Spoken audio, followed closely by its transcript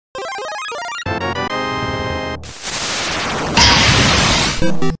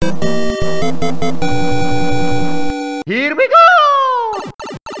Here we go!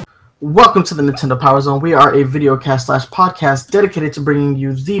 Welcome to the Nintendo PowerZone. We are a videocast/podcast dedicated to bringing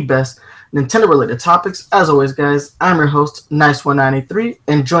you the best Nintendo-related topics. As always, guys, I'm your host, Nice193,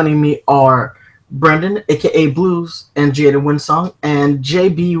 and joining me are Brendan, aka Blues, and Jada Winsong, and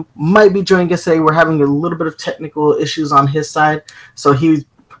JB might be joining us today. We're having a little bit of technical issues on his side, so he's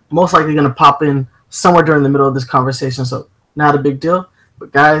most likely going to pop in somewhere during the middle of this conversation, so not a big deal.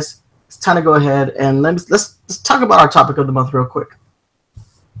 But guys, it's time to go ahead and let's talk about our topic of the month real quick.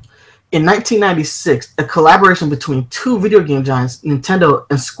 In 1996, a collaboration between two video game giants, Nintendo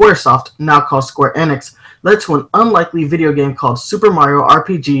and Squaresoft, now called Square Enix, led to an unlikely video game called Super Mario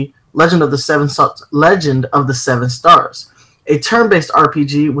RPG: Legend of the Seven Stars, a turn-based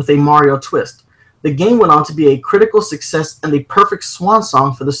RPG with a Mario twist. The game went on to be a critical success and the perfect swan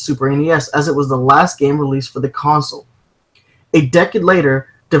song for the Super NES, as it was the last game released for the console. A decade later,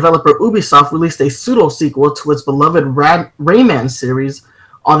 developer Ubisoft released a pseudo-sequel to its beloved Rayman series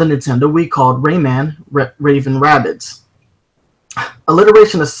on the Nintendo Wii called Rayman Mario+Rabbids.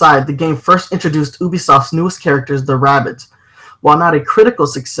 Alliteration aside, the game first introduced Ubisoft's newest characters, the Rabbids. While not a critical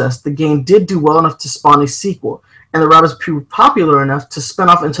success, the game did do well enough to spawn a sequel, and the Rabbids proved popular enough to spin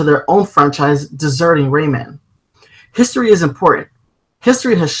off into their own franchise, deserting Rayman. History is important.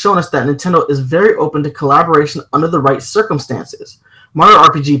 History has shown us that Nintendo is very open to collaboration under the right circumstances. Mario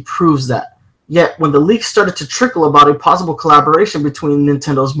RPG proves that. Yet, when the leaks started to trickle about a possible collaboration between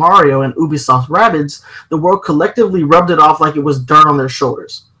Nintendo's Mario and Ubisoft's Rabbids, the world collectively rubbed it off like it was dirt on their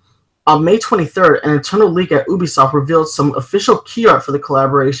shoulders. On May 23rd, an internal leak at Ubisoft revealed some official key art for the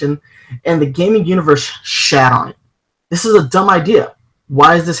collaboration, and the gaming universe shat on it. This is a dumb idea.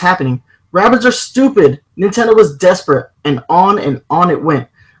 Why is this happening? Rabbids are stupid. Nintendo was desperate, and on it went,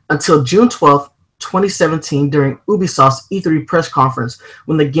 until June 12th, 2017, during Ubisoft's E3 press conference,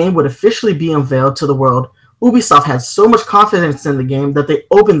 when the game would officially be unveiled to the world. Ubisoft had so much confidence in the game that they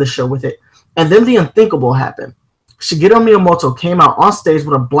opened the show with it, and then the unthinkable happened. Shigeru Miyamoto came out on stage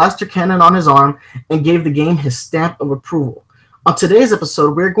with a blaster cannon on his arm and gave the game his stamp of approval. On today's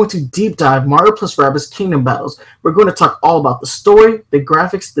episode, we're going to deep dive Mario+Rabbids Kingdom Battles. We're going to talk all about the story, the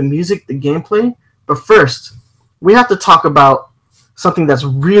graphics, the music, the gameplay. But first, we have to talk about something that's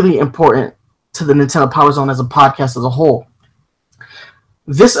really important to the Nintendo PowerZone as a podcast as a whole.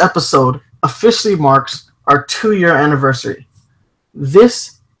 This episode officially marks our 2-year anniversary.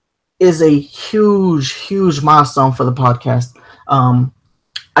 This is a huge milestone for the podcast.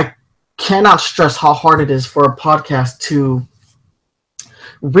 I cannot stress how hard it is for a podcast to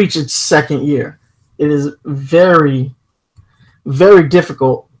reach its 2nd year. It is very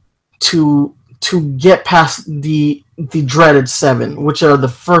difficult to get past the dreaded 7, which are the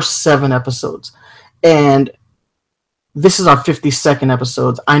first 7 episodes. And this is our 52nd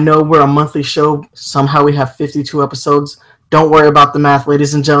episode. I know we're a monthly show. Somehow we have 52 episodes. Don't worry about the math,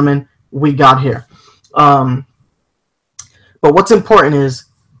 ladies and gentlemen. We got here. But what's important is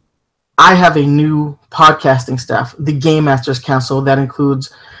I have a new podcasting staff, the Game Masters Council, that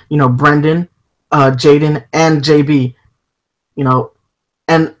includes, Brendan, Jaden, and JB.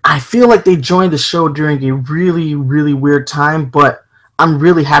 And I feel like they joined the show during a really weird time, but I'm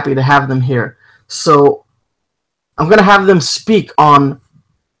really happy to have them here. So I'm going to have them speak on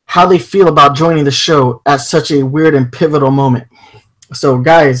how they feel about joining the show at such a weird and pivotal moment. So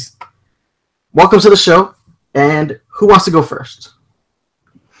guys, welcome to the show, and who wants to go first?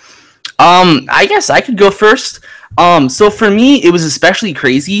 I guess I could go first. So for me, it was especially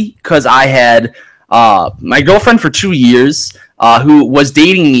crazy because I had my girlfriend for 2 years, who was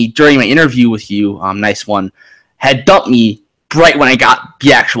dating me during my interview with you, nice one, had dumped me right when I got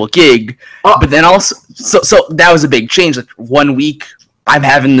the actual gig. Oh. But then also, so that was a big change. Like 1 week, I'm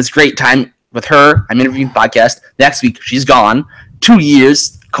having this great time with her. I'm interviewing the podcast. Next week, she's gone. 2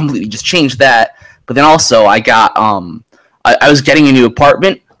 years, completely just changed that. But then also, I got, I was getting a new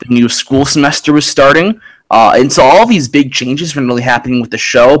apartment. The new school semester was starting. And so all these big changes weren't really happening with the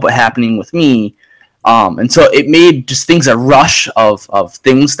show, but happening with me. And so it made just things a rush of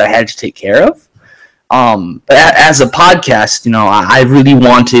things that I had to take care of. But as a podcast, I really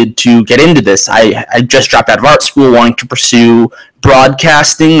wanted to get into this. I just dropped out of art school wanting to pursue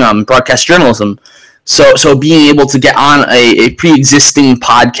broadcasting, broadcast journalism. So being able to get on a pre-existing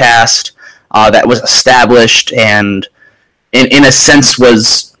podcast that was established and in a sense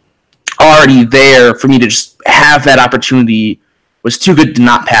was already there for me to just have that opportunity was too good to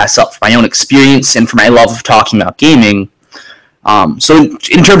not pass up for my own experience and for my love of talking about gaming. So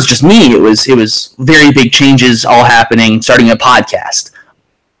in terms of just me, it was very big changes all happening, starting a podcast.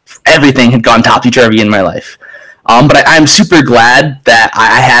 Everything had gone topsy-turvy in my life. But I'm super glad that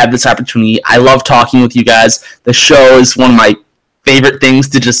I have this opportunity. I love talking with you guys. The show is one of my favorite things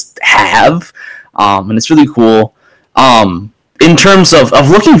to just have, and it's really cool. In terms of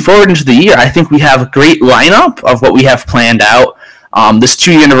looking forward into the year, I think we have a great lineup of what we have planned out. This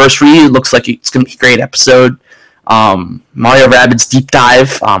 2-year anniversary looks like it's going to be a great episode. Mario+Rabbids deep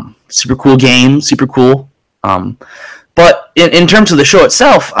dive, super cool game, super cool. But in terms of the show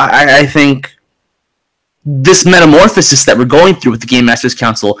itself, I think this metamorphosis that we're going through with the Game Masters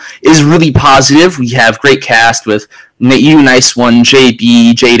Council is really positive. We have great cast with you, Nice One,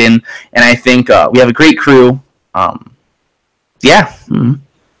 JB, Jaden, and I think we have a great crew. Yeah. Mm-hmm.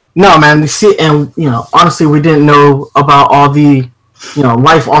 No, man. See, and honestly, we didn't know about all the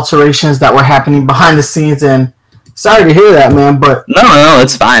life alterations that were happening behind the scenes, and sorry to hear that, man. But no,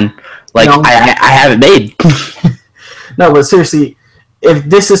 it's fine. Like I have it made. No, but seriously, if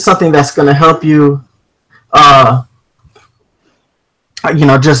this is something that's going to help you,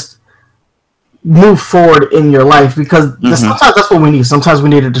 just move forward in your life, because sometimes that's what we need. Sometimes we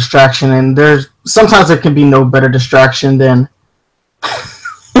need a distraction, and sometimes there can be no better distraction than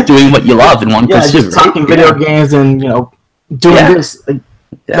doing what you love in one pursuit. Just talking video games and doing this. Like,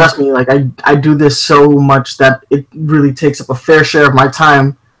 trust me, like I do this so much that it really takes up a fair share of my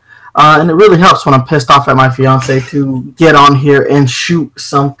time. And it really helps when I'm pissed off at my fiance to get on here and shoot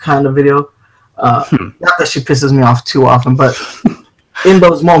some kind of video. Not that she pisses me off too often, but in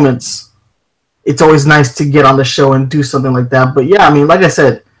those moments, it's always nice to get on the show and do something like that. But yeah, I mean, like I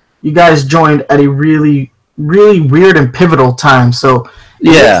said, you guys joined at a really, really weird and pivotal time. So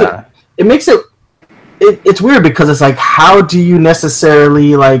it makes it it's weird, because it's like, how do you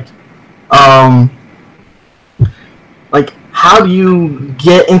necessarily how do you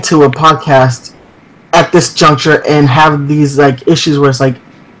get into a podcast at this juncture and have these issues where it's like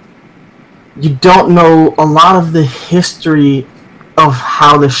you don't know a lot of the history of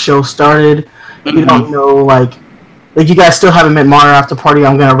how the show started. You don't know like you guys still haven't met Mario After Party.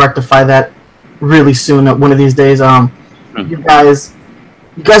 I'm gonna rectify that really soon one of these days. You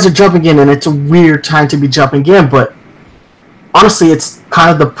guys are jumping in, and it's a weird time to be jumping in, but honestly it's kind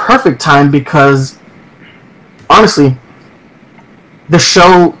of the perfect time, because honestly the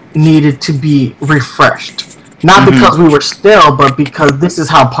show needed to be refreshed. Not because we were stale, but because this is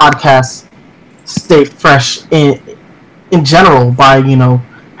how podcasts stay fresh in general, by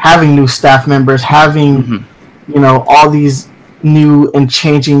having new staff members, having all these new and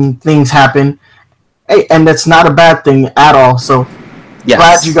changing things happen. Hey, and that's not a bad thing at all. So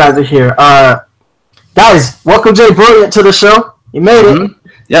glad you guys are here. Guys, welcome Jay Brilliant to the show. You made it.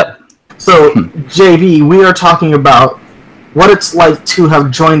 Yep. So JB, we are talking about what it's like to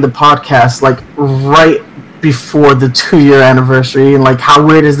have joined the podcast right before the 2-year anniversary, and how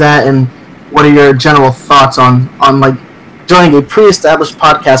weird is that, and what are your general thoughts on joining a pre-established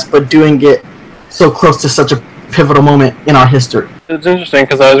podcast but doing it so close to such a pivotal moment in our history? It's interesting,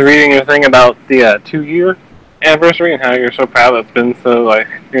 because I was reading your thing about the 2-year anniversary and how you're so proud that it's been so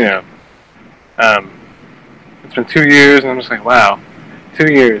it's been 2 years, and I'm just like, wow,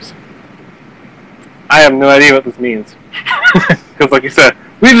 2 years. I have no idea what this means. Because like you said,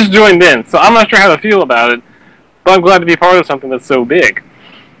 we just joined in, so I'm not sure how to feel about it, but I'm glad to be part of something that's so big.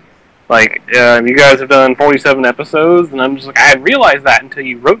 You guys have done 47 episodes, and I'm just like, I hadn't realized that until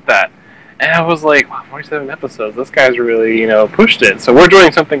you wrote that. And I was like, wow, 47 episodes, this guy's really, pushed it. So we're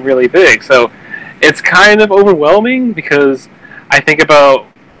doing something really big. So it's kind of overwhelming, because I think about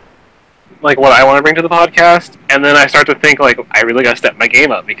what I want to bring to the podcast, and then I start to think I really got to step my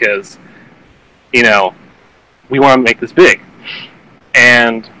game up, because we want to make this big.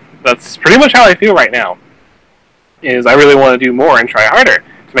 And that's pretty much how I feel right now, is I really want to do more and try harder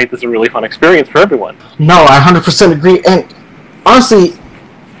to make this a really fun experience for everyone. No, I 100% agree. And honestly,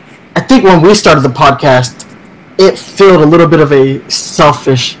 I think when we started the podcast, it filled a little bit of a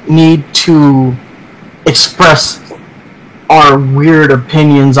selfish need to express our weird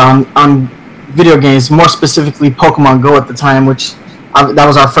opinions on video games, more specifically Pokemon Go at the time, which that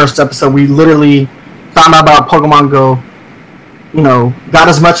was our first episode. We literally found out about Pokemon Go, got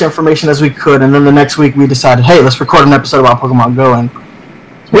as much information as we could, and then the next week we decided, hey, let's record an episode about Pokemon Go. And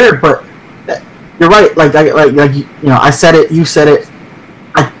it's weird, but you're right. I said it, you said it.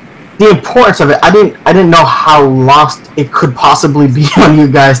 The importance of it, I didn't know how lost it could possibly be on you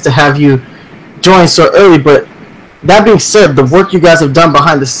guys to have you join so early. But that being said, the work you guys have done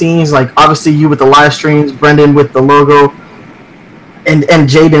behind the scenes, obviously you with the live streams, Brendan with the logo, and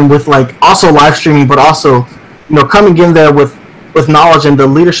Jaden with also live streaming, but also coming in there with knowledge and the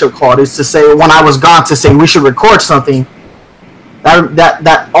leadership qualities to say, when I was gone, to say we should record something.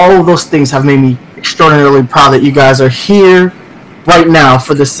 That all of those things have made me extraordinarily proud that you guys are here right now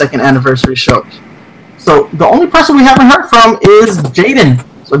for this second anniversary show. So the only person we haven't heard from is Jaden.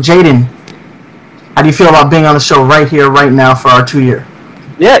 So Jaden, how do you feel about being on the show right here, right now for our 2-year?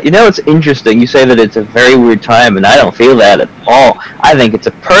 Yeah, it's interesting. You say that it's a very weird time, and I don't feel that at all. I think it's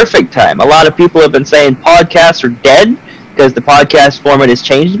a perfect time. A lot of people have been saying podcasts are dead because the podcast format has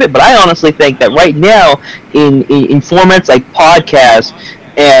changed a bit, but I honestly think that right now, in formats like podcasts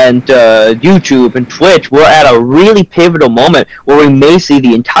and YouTube and Twitch, we're at a really pivotal moment where we may see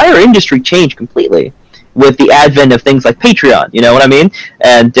the entire industry change completely with the advent of things like Patreon, you know what I mean?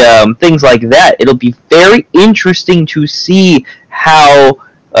 And things like that. It'll be very interesting to see how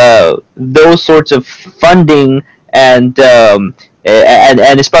those sorts of funding and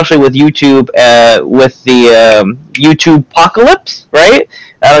especially with YouTube, with the YouTube apocalypse, right?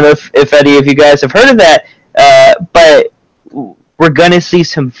 I don't know if any of you guys have heard of that, but we're going to see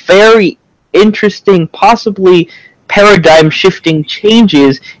some very interesting, possibly paradigm-shifting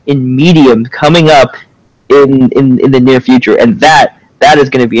changes in medium coming up in the near future, and that is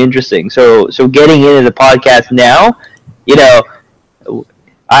going to be interesting. So getting into the podcast now, the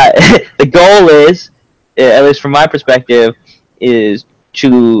goal is, at least from my perspective, is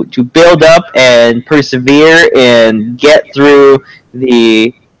to build up and persevere and get through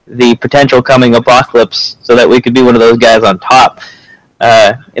the potential coming apocalypse, so that we could be one of those guys on top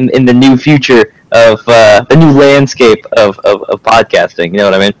in the new future of the new landscape of podcasting. You know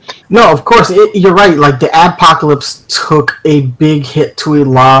what I mean? No, of course, you're right. Like, the adpocalypse took a big hit to a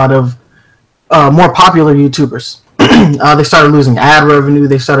lot of more popular YouTubers. They started losing ad revenue.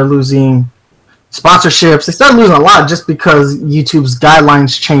 They started losing sponsorships. They started losing a lot just because YouTube's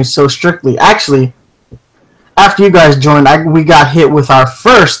guidelines changed so strictly. Actually, after you guys joined, we got hit with our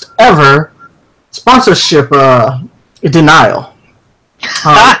first ever sponsorship denial.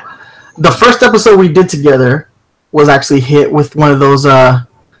 The first episode we did together was actually hit with one of those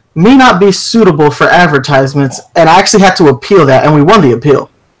may not be suitable for advertisements, and I actually had to appeal that, and we won the appeal.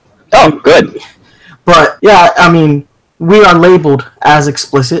 Oh, good. But yeah, I mean, we are labeled as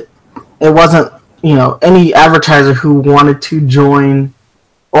explicit. It wasn't, any advertiser who wanted to join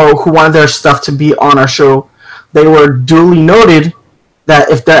or who wanted their stuff to be on our show. They were duly noted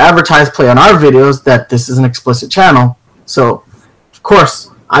that if their advertised play on our videos, that this is an explicit channel. So, of course,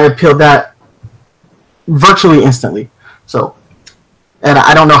 I appealed that virtually instantly. So, and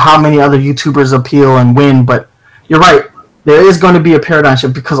I don't know how many other YouTubers appeal and win, but you're right. There is going to be a paradigm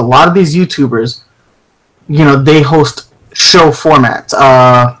shift because a lot of these YouTubers, they host show formats,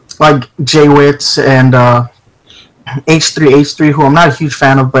 like JWits and H3H3, who I'm not a huge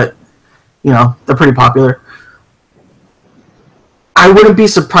fan of, but, they're pretty popular. I wouldn't be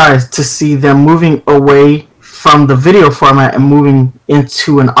surprised to see them moving away from the video format and moving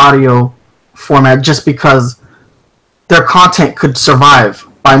into an audio format just because their content could survive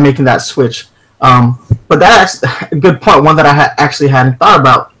by making that switch. But that's a good point, one that I actually hadn't thought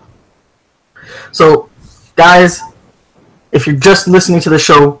about. So, guys, if you're just listening to the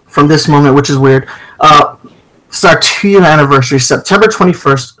show from this moment, which is weird, it's our 2-year anniversary, September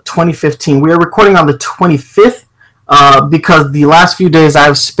 21st, 2015. We are recording on the 25th because the last few days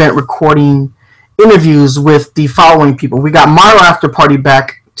I've spent recording interviews with the following people. We got Mario After Party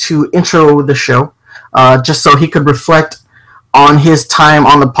back to intro the show, just so he could reflect on his time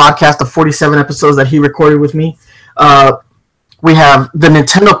on the podcast, the 47 episodes that he recorded with me. We have the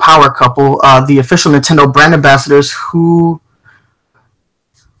Nintendo Power couple, the official Nintendo brand ambassadors, who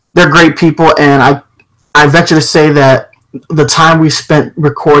they're great people, and I venture to say that the time we spent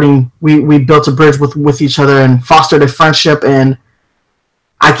recording, we built a bridge with each other and fostered a friendship, and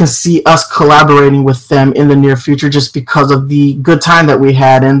I can see us collaborating with them in the near future just because of the good time that we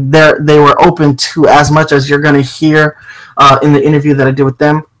had, and they were open to as much as you're going to hear in the interview that I did with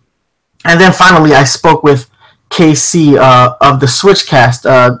them. And then finally, I spoke with KC of the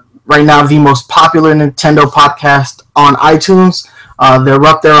Switchcast, right now the most popular Nintendo podcast on iTunes. They're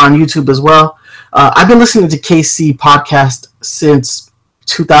up there on YouTube as well. I've been listening to KC podcast since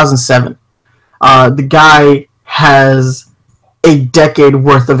 2007. The guy has a decade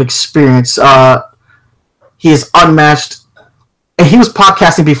worth of experience. He is unmatched, and he was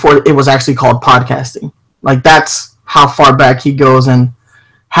podcasting before it was actually called podcasting. Like, that's how far back he goes, and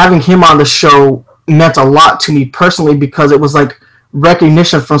having him on the show meant a lot to me personally because it was like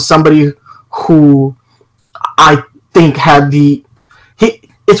recognition from somebody who I think had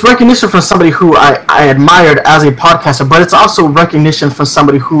it's recognition from somebody who I admired as a podcaster, but it's also recognition from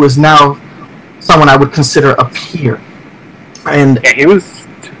somebody who is now someone I would consider a peer. And yeah, he was.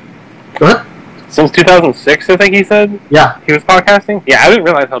 What? Since 2006, I think he said. Yeah, he was podcasting. Yeah, I didn't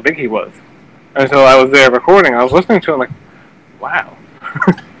realize how big he was. until I was there recording. I was listening to it, I'm like, wow.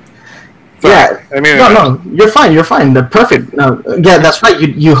 Sorry, Yeah, I mean, no, you're fine. You're fine. The perfect. No, yeah, that's right.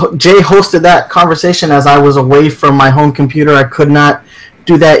 Jay hosted that conversation as I was away from my home computer. I could not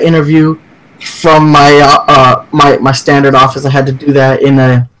do that interview from my standard office. I had to do that in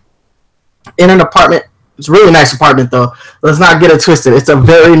an apartment. It's a really nice apartment, though. Let's not get it twisted. It's a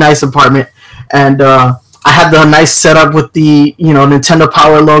very nice apartment, and I had the nice setup with the Nintendo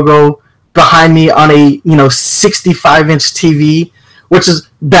Power logo behind me on a 65-inch TV, which is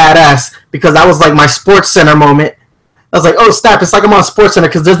badass because that was like my Sports Center moment. I was like, oh snap! It's like I'm on Sports Center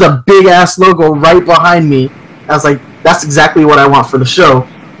because there's a big ass logo right behind me. I was like, that's exactly what I want for the show.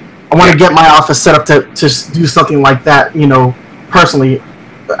 I want to get my office set up to do something like that. Personally,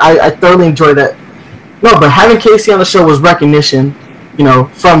 I thoroughly enjoy that. No, but having Casey on the show was recognition.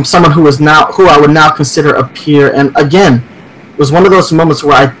 From someone who I would now consider a peer, and again, it was one of those moments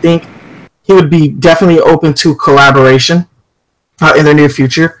where I think he would be definitely open to collaboration in the near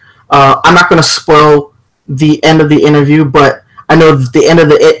future. I'm not going to spoil the end of the interview, but I know that the end of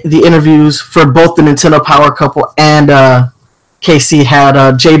the interviews for both the Nintendo Power couple and KC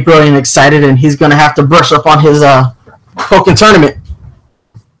had Jay Brilliant excited, and he's going to have to brush up on his Pokken tournament.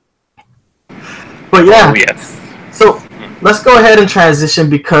 But yeah, oh, yes. So let's go ahead and transition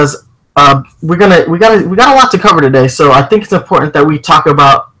because we got a lot to cover today. So I think it's important that we talk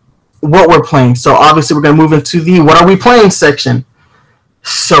about what we're playing. So obviously we're going to move into the what are we playing section.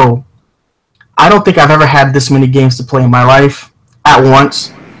 So I don't think I've ever had this many games to play in my life at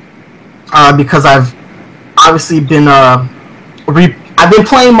once because I've obviously been I've been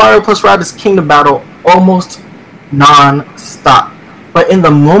playing Mario+Rabbids Kingdom Battle almost non-stop. But in the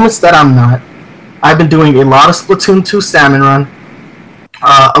moments that I'm not, I've been doing a lot of Splatoon 2 Salmon Run,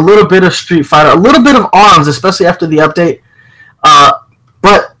 a little bit of Street Fighter, a little bit of ARMS, especially after the update.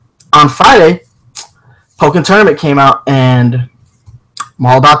 But on Friday, Pokken Tournament came out, and I'm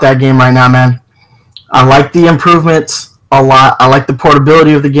all about that game right now, man. I like the improvements a lot. I like the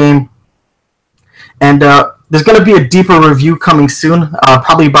portability of the game. And there's going to be a deeper review coming soon.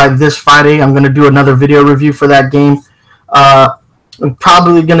 Probably by this Friday, I'm going to do another video review for that game. I'm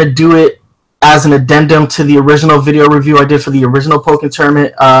probably going to do it as an addendum to the original video review I did for the original Pokken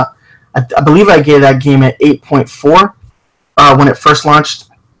Tournament. I believe I gave that game at 8.4 when it first launched.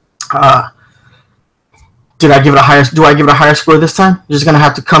 Do I give it a higher score this time? You're just gonna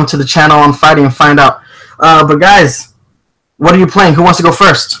have to come to the channel on Friday and find out. But guys, what are you playing? Who wants to go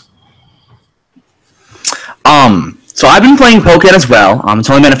first? So I've been playing Pokken as well. It's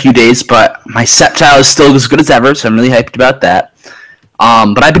only been a few days, but my Sceptile is still as good as ever, so I'm really hyped about that.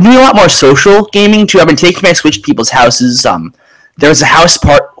 But I've been doing a lot more social gaming too. I've been taking my Switch to people's houses. There was a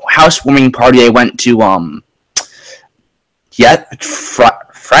housewarming party I went to.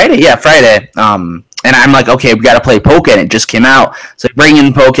 Friday. And I'm like, okay, we gotta play Pokken. It just came out, so I bring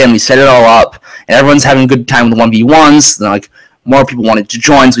in Pokken. We set it all up, and everyone's having a good time with the 1v1s. Then, like, more people wanted to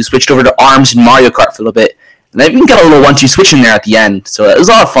join, so we switched over to ARMS and Mario Kart for a little bit. And I even got a little 1-2 switch in there at the end, so it was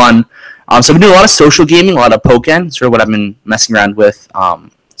a lot of fun. So I've been doing a lot of social gaming, a lot of Pokken, sort of what I've been messing around with.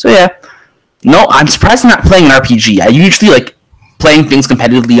 So yeah. No, I'm surprised I'm not playing an RPG. I usually like playing things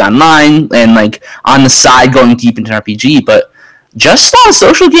competitively online and like on the side going deep into an RPG, but just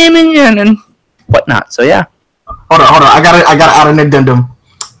social gaming and whatnot. So yeah. Hold on. I got to add an addendum.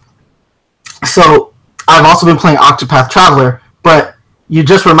 So I've also been playing Octopath Traveler, but you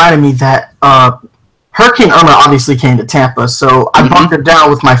just reminded me that Hurricane Irma obviously came to Tampa, so I bunkered down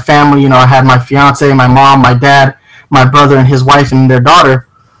with my family. I had my fiance, my mom, my dad, my brother, and his wife and their daughter.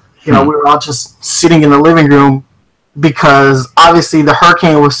 We were all just sitting in the living room because obviously the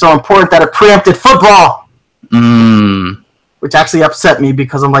hurricane was so important that it preempted football. Which actually upset me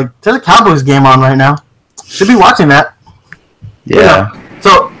because I'm like, there's a Cowboys game on right now. Should be watching that. Yeah.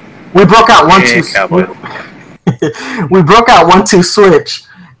 So we broke out 1-2. We broke out 1-2 switch,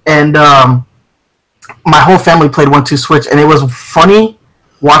 and my whole family played 1-2 switch, and it was funny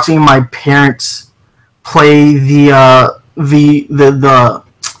watching my parents play the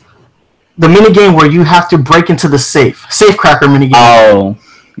mini game where you have to break into the safe cracker mini game. Oh,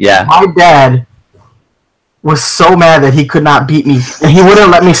 yeah. My dad was so mad that he could not beat me, and he wouldn't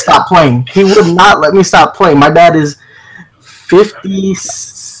let me stop playing. He would not let me stop playing. My dad is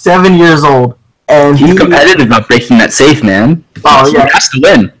 57 years old, and he's competitive about breaking that safe, man. Oh yeah, he has to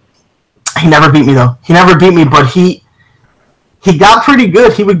win. He never beat me though. He never beat me, but he got pretty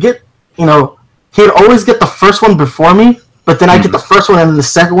good. He would get, he'd always get the first one before me, but then I'd get the first one and then the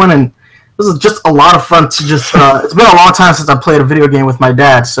second one, and this is just a lot of fun to just. It's been a long time since I played a video game with my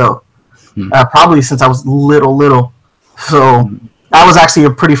dad, so probably since I was little. So That was actually a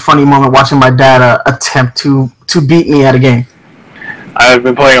pretty funny moment watching my dad attempt to beat me at a game. I've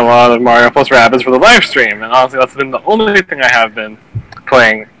been playing a lot of Mario+Rabbids for the live stream, and honestly, that's been the only thing I have been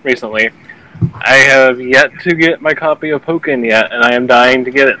playing recently. I have yet to get my copy of Pokken yet, and I am dying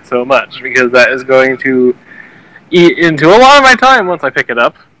to get it so much, because that is going to eat into a lot of my time once I pick it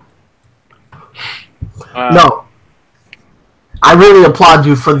up. No. I really applaud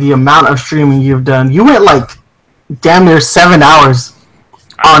you for the amount of streaming you've done. You went like damn near 7 hours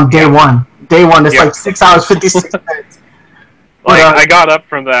on day one. Day one, it's like 6 hours, 56 minutes. Like, I got up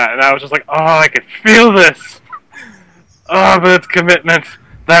from that, and I was just like, oh, I can feel this! Oh, but it's commitment.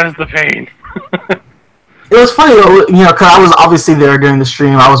 That is the pain. It was funny, though, you know, because I was obviously there during the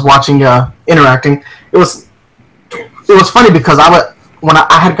stream. I was watching, interacting. It was funny because when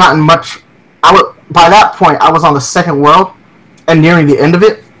I had gotten much, by that point, I was on the second world and nearing the end of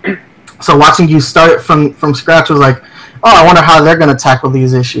it. So watching you start it from scratch was like, oh, I wonder how they're going to tackle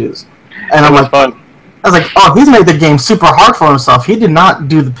these issues. And I'm like, fun. I was like, oh, he's made the game super hard for himself. He did not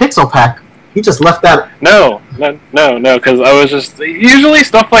do the pixel pack. He just left that. No, because I was just... Usually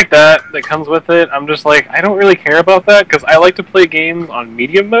stuff like that comes with it, I'm just like, I don't really care about that, because I like to play games on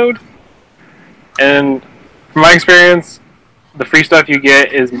medium mode. And from my experience, the free stuff you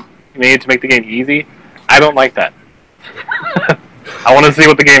get is made to make the game easy. I don't like that. I want to see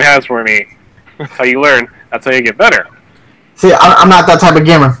what the game has for me. That's how you learn. That's how you get better. See, I'm not that type of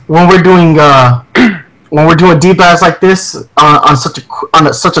gamer. When we're doing deep dives like this on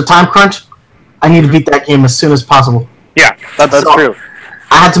such a time crunch, I need to beat that game as soon as possible. Yeah, that's true.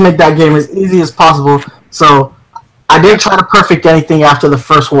 I had to make that game as easy as possible. So I didn't try to perfect anything after the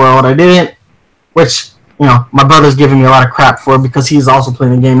first world. I didn't, which, you know, my brother's giving me a lot of crap for because he's also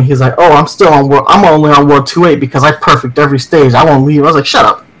playing the game. And he's like, "Oh, I'm only on World 2.8 because I perfect every stage. I won't leave." I was like, "Shut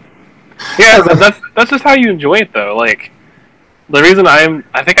up." Yeah, that's just how you enjoy it, though. Like, the reason I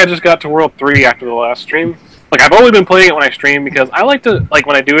think I just got to World 3 after the last stream. Like, I've only been playing it when I stream because I like to, like,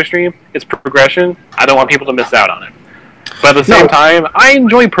 when I do a stream, it's progression. I don't want people to miss out on it. But at the same time, I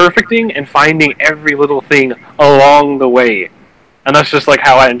enjoy perfecting and finding every little thing along the way. And that's just, like,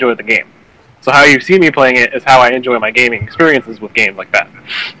 how I enjoy the game. So how you see me playing it is how I enjoy my gaming experiences with games like that.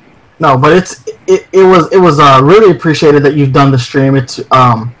 No, but it was really appreciated that you've done the stream. It's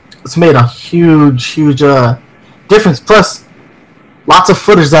made a huge difference. Plus, lots of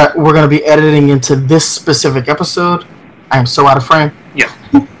footage that we're going to be editing into this specific episode. I am so out of frame. Yeah.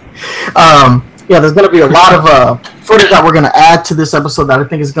 Yeah, there's going to be a lot of footage that we're going to add to this episode that I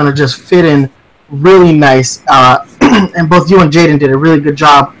think is going to just fit in really nice. And both you and Jaden did a really good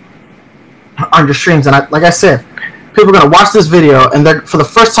job on your streams. And like I said, people are going to watch this video, and for the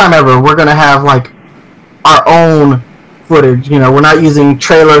first time ever, we're going to have like our own footage. You know, we're not using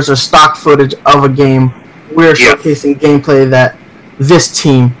trailers or stock footage of a game. We're showcasing gameplay that this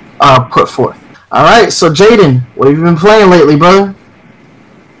team put forth. All right, so Jaden, what have you been playing lately, brother?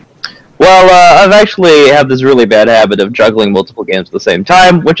 Well, I've actually had this really bad habit of juggling multiple games at the same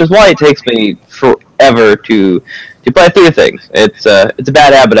time, which is why it takes me forever to play through things. It's a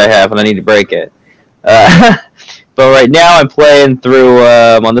bad habit I have, and I need to break it. But right now, I'm playing through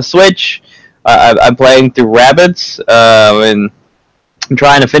on the Switch. I'm playing through Rabbids, and I'm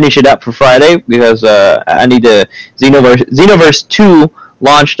trying to finish it up for Friday because I need to. Xenoverse 2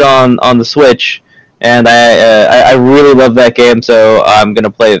 launched on the Switch. And I really love that game, so I'm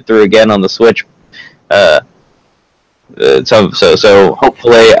gonna play it through again on the Switch. So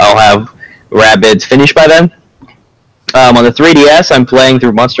hopefully I'll have Rabbids finished by then. On the 3DS, I'm playing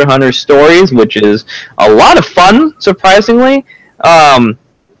through Monster Hunter Stories, which is a lot of fun, surprisingly.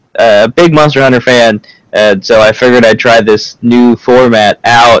 Big Monster Hunter fan, and so I figured I'd try this new format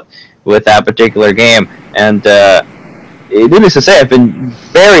out with that particular game. And needless to say, I've been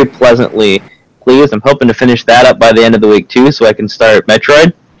very pleasantly pleased. I'm hoping to finish that up by the end of the week too, so I can start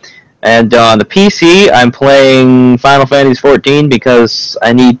Metroid. And on the PC, I'm playing Final Fantasy 14 because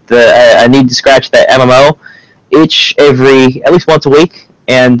I need to scratch that MMO itch at least once a week,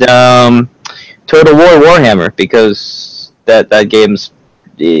 and Total War Warhammer because that game's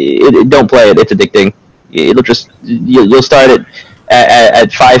don't play it. It's addicting. It'll just you'll start it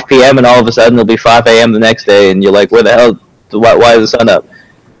at 5 p.m. and all of a sudden it'll be 5 a.m. the next day, and you're like, where the hell? Why is the sun up?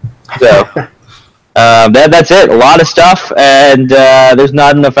 So. That's it. A lot of stuff, and there's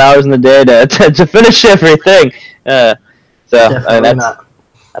not enough hours in the day to finish everything. That's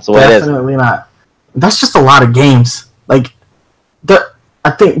the way it is. Definitely not. That's just a lot of games. Like,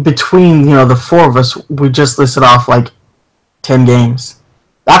 I think between the four of us, we just listed off like 10 games.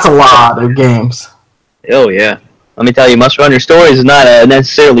 That's a lot of games. Oh yeah. Let me tell you, Must Run Your Stories is not a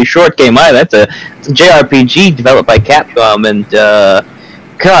necessarily short game either. It's a JRPG developed by Capcom, and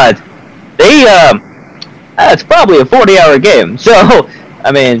God, they it's probably a 40-hour game. So,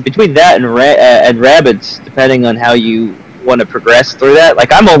 I mean, between that and Rabbids, depending on how you want to progress through that,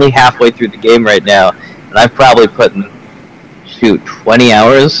 like I'm only halfway through the game right now, and I've probably put in 20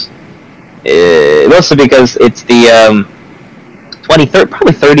 hours. Mostly because it's the 20,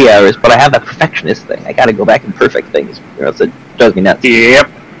 probably 30 hours, but I have that perfectionist thing. I gotta go back and perfect things, or else it drives me nuts. Yep.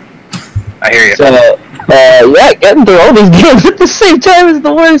 I hear you. So, yeah, getting through all these games at the same time is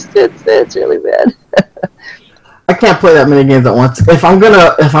the worst. It's really bad. I can't play that many games at once. If I'm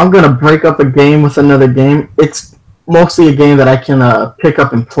gonna break up a game with another game, it's mostly a game that I can pick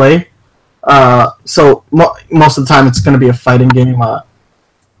up and play. So most of the time, it's gonna be a fighting game. I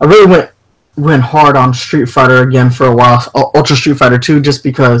really went hard on Street Fighter again for a while, Ultra Street Fighter 2, just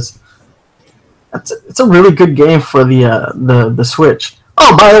because it's a really good game for the Switch.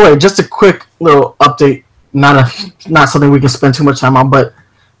 Oh, by the way, just a quick little update, not something we can spend too much time on, but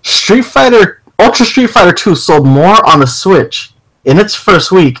Ultra Street Fighter 2 sold more on the Switch in its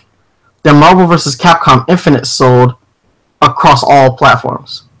first week than Marvel vs. Capcom Infinite sold across all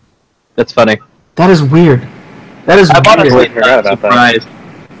platforms. That's funny. That is weird. That is I'm honestly weird. forgot about surprised.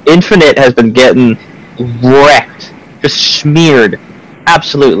 Infinite has been getting wrecked, just smeared,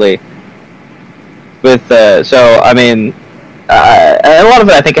 absolutely. With so I mean, a lot of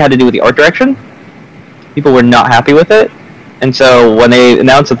it I think had to do with the art direction. People were not happy with it, and so when they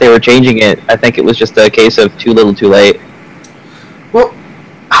announced that they were changing it, I think it was just a case of too little, too late. Well,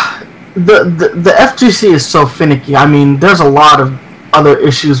 the FGC is so finicky. I mean, there's a lot of other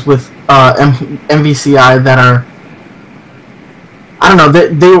issues with MVCI that are, I don't know,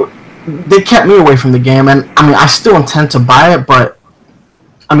 they kept me away from the game, and I mean, I still intend to buy it, but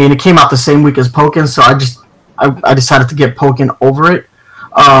I mean, it came out the same week as Pokken, so I decided to get Pokken over it.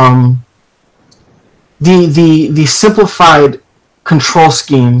 The simplified control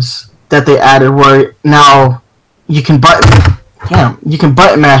schemes that they added, where now you can button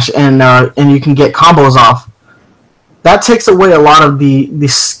mash and you can get combos off. That takes away a lot of the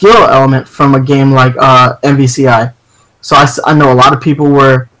skill element from a game like MVCI. So I know a lot of people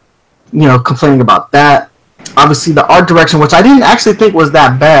were, complaining about that. Obviously, the art direction, which I didn't actually think was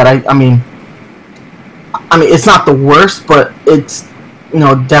that bad. I mean, it's not the worst, but it's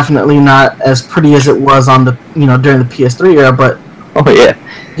definitely not as pretty as it was on the during the PS3 era. But Oh yeah,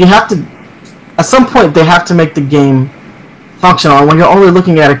 you have to, at some point, they have to make the game functional. And when you're only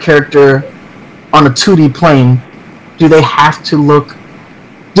looking at a character on a 2D plane, do they have to look?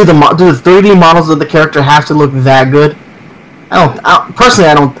 Do the 3D models of the character have to look that good? Personally,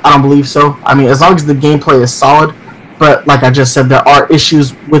 I don't believe so. I mean, as long as the gameplay is solid, but like I just said, there are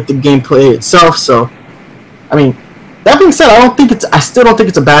issues with the gameplay itself. So, I mean, that being said, I still don't think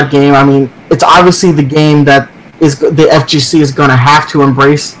it's a bad game. I mean, it's obviously the game that the FGC is going to have to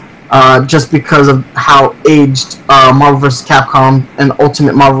embrace, just because of how aged Marvel vs. Capcom and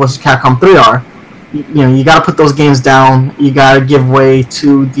Ultimate Marvel vs. Capcom 3 are. You got to put those games down. You got to give way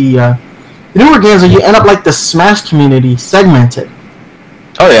to the newer games, where you end up like the Smash community, segmented.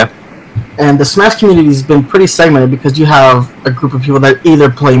 oh yeah. And the Smash community has been pretty segmented because you have a group of people that either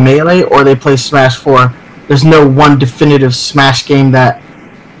play Melee or they play Smash 4. There's no one definitive Smash game that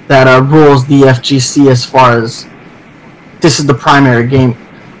rules the FGC as far as this is the primary game.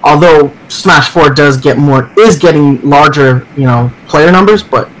 Although Smash 4 is getting larger, player numbers,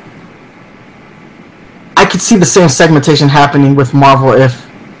 but I could see the same segmentation happening with Marvel if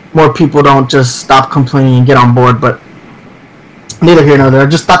more people don't just stop complaining and get on board. But neither here nor there. I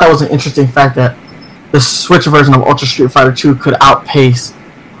just thought that was an interesting fact that the Switch version of Ultra Street Fighter 2 could outpace,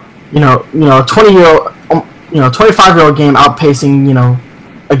 20-year-old, 25-year-old game outpacing,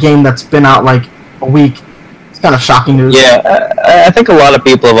 a game that's been out like a week. It's kind of shocking news. Yeah, I think a lot of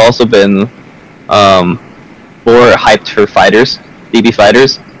people have also been more hyped for fighters, BB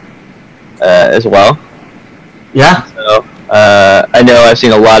fighters, as well. Yeah. So I know I've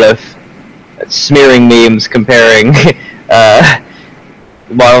seen a lot of smearing memes comparing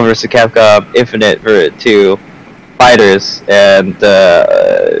Marvel vs. Capcom Infinite to fighters, and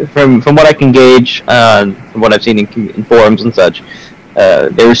from what I can gauge, from what I've seen in forums and such,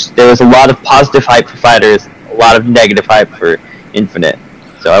 there was a lot of positive hype for fighters, a lot of negative hype for Infinite.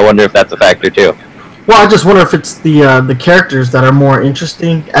 So I wonder if that's a factor too. Well, I just wonder if it's the characters that are more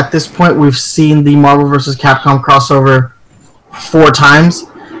interesting. At this point, we've seen the Marvel vs. Capcom crossover 4 times.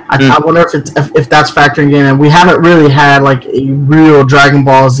 I wonder if that's factoring in, and we haven't really had like a real Dragon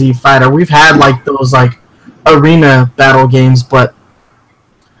Ball Z fighter. We've had like those like arena battle games, but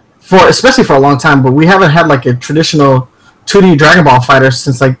especially for a long time. But we haven't had like a traditional 2D Dragon Ball fighter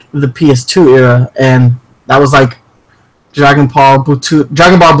since like the PS2 era, and that was like Dragon Ball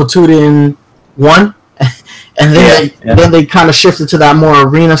Butoden 1, and then they kind of shifted to that more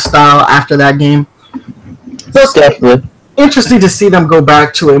arena style after that game. So it's definitely interesting to see them go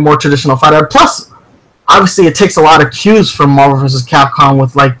back to a more traditional fighter. Plus, obviously, it takes a lot of cues from Marvel vs. Capcom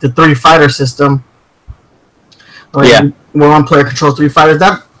with like the 3 fighter system. Where one player controls 3 fighters.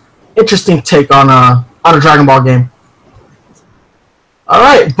 That interesting take on a Dragon Ball game. All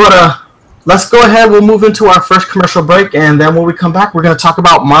right, but let's go ahead. We'll move into our first commercial break, and then when we come back, we're going to talk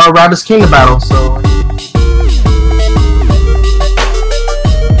about Mario+Rabbids Kingdom Battle. So.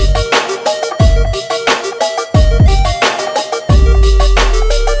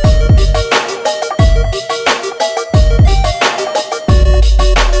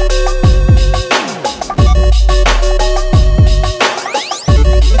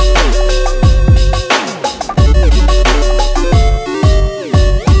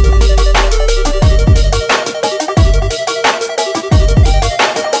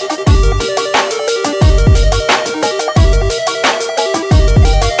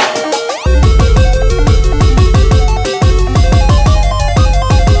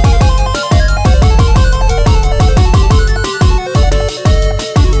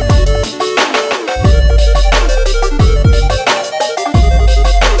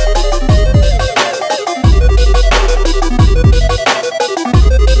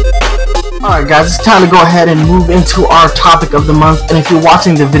 Alright guys, it's time to go ahead and move into our topic of the month. And if you're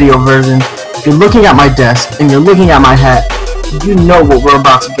watching the video version, if you're looking at my desk and you're looking at my hat, you know what we're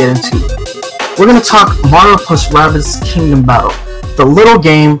about to get into. We're going to talk Mario+Rabbids Kingdom Battle, the little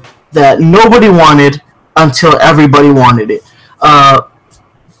game that nobody wanted until everybody wanted it.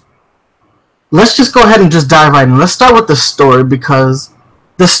 Let's just go ahead and just dive right in. Let's start with the story, because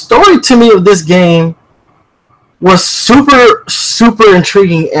the story to me of this game was super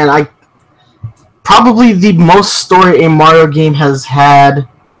intriguing, and probably the most story a Mario game has had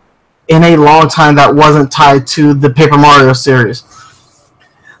in a long time that wasn't tied to the Paper Mario series.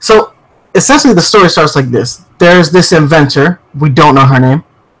 So, essentially the story starts like this. There's this inventor, we don't know her name,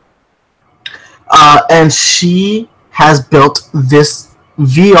 and she has built this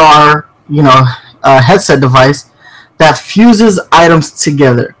VR, headset device that fuses items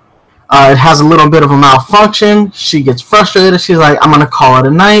together. It has a little bit of a malfunction. She gets frustrated. She's like, I'm going to call it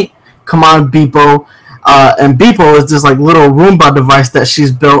a night. Come on, Beepo. And Beepo is this like little Roomba device that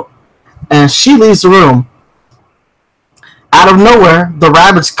she's built. And she leaves the room. Out of nowhere, the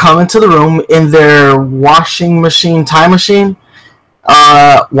Rabbids come into the room in their washing time machine.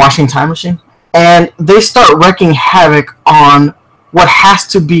 And they start wreaking havoc on what has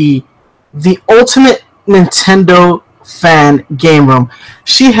to be the ultimate Nintendo fan game room.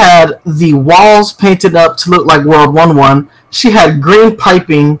 She had the walls painted up to look like World 1-1. She had green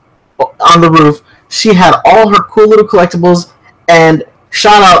piping on the roof. She had all her cool little collectibles, and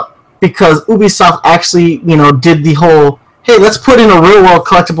shout out because Ubisoft actually, did the whole, hey, let's put in a real world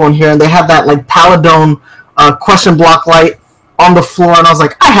collectible in here, and they had that like Paladone question block light on the floor, and I was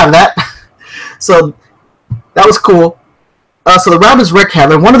like, I have that. So that was cool. So the Rabbids wreak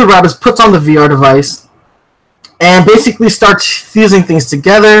havoc. One of the Rabbids puts on the VR device and basically starts fusing things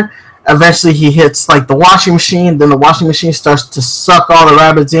together. Eventually he hits like the washing machine, then the washing machine starts to suck all the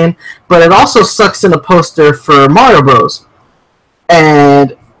Rabbids in, but it also sucks in a poster for Mario Bros.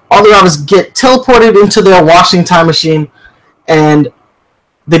 And all the Rabbids get teleported into their washing time machine, and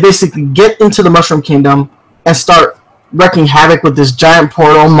they basically get into the Mushroom Kingdom and start wreaking havoc with this giant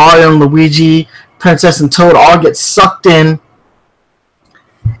portal. Mario and Luigi, Princess and Toad all get sucked in,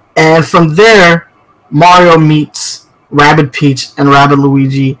 and from there Mario meets Rabbid Peach and Rabbid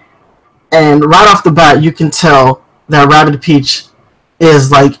Luigi. And right off the bat, you can tell that Rabbid Peach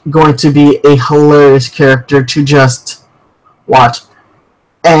is like going to be a hilarious character to just watch.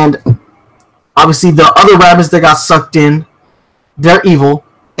 And obviously, the other Rabbids that got sucked in, they're evil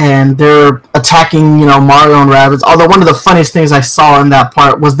and they're attacking, Mario and Rabbids. Although one of the funniest things I saw in that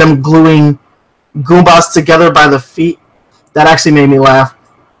part was them gluing Goombas together by the feet. That actually made me laugh.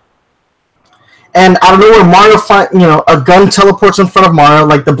 And out of nowhere, Mario a gun teleports in front of Mario,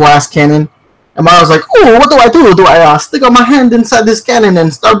 like the blast cannon. And Mario's like, oh, what do I do? Do I stick out my hand inside this cannon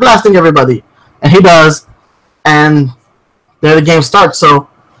and start blasting everybody? And he does. And there the game starts. So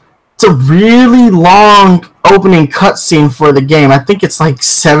it's a really long opening cutscene for the game. I think it's like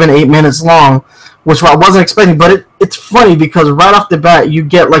 7-8 minutes long, which I wasn't expecting. But it's funny because right off the bat, you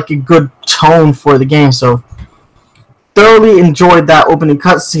get like a good tone for the game. So thoroughly enjoyed that opening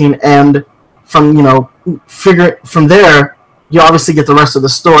cutscene, and from there, you obviously get the rest of the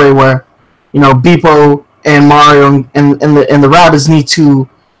story where, Beepo and Mario and the Rabbids need to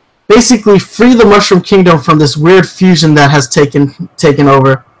basically free the Mushroom Kingdom from this weird fusion that has taken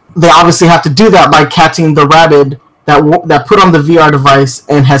over. They obviously have to do that by catching the Rabbid that put on the VR device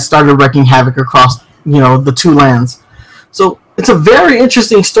and has started wreaking havoc across the two lands. So it's a very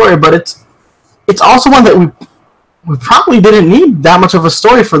interesting story, but it's also one that we probably didn't need that much of a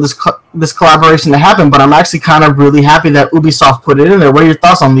story for this collaboration to happen. But I'm actually kind of really happy that Ubisoft put it in there. What are your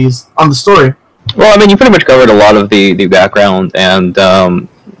thoughts on the story? Well, I mean, you pretty much covered a lot of the background, and so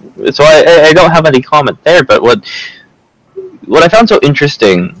I don't have any comment there. But what I found so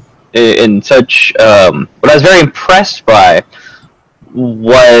interesting in such what I was very impressed by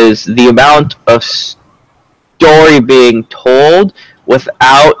was the amount of story being told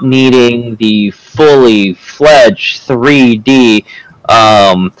without needing the fully fledged 3D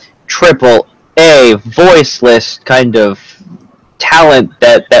triple A voiceless kind of talent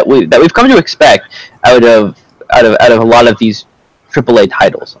that we've come to expect out of a lot of these AAA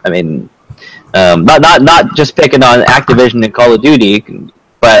titles. I mean, not just picking on Activision and Call of Duty,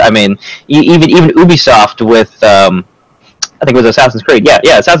 but I mean even Ubisoft with I think it was Assassin's Creed.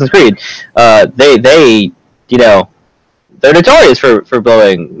 Yeah, Assassin's Creed. They they're notorious for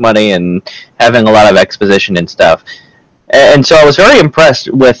blowing money and having a lot of exposition and stuff. And so I was very impressed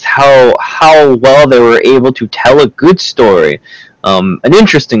with how well they were able to tell a good story, an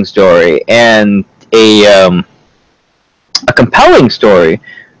interesting story, and a compelling story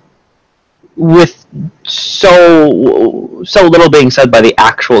with so little being said by the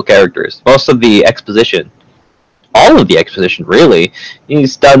actual characters. Most of the exposition, all of the exposition, really,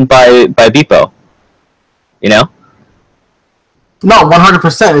 is done by Beepo. No,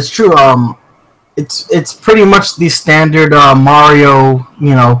 100%. It's true. It's pretty much the standard Mario,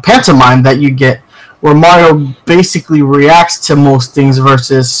 pantomime that you get, where Mario basically reacts to most things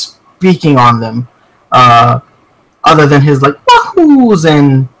versus speaking on them. Other than his wahoos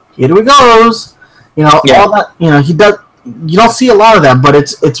and here we goes, all that. He does. You don't see a lot of that, but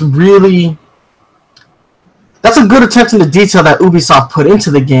it's really. That's a good attention to detail that Ubisoft put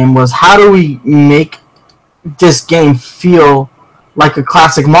into the game. Was how do we make this game feel like a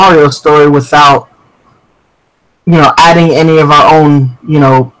classic Mario story without adding any of our own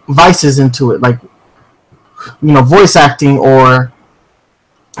vices into it, like voice acting or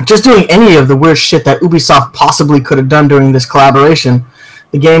just doing any of the weird shit that Ubisoft possibly could have done during this collaboration.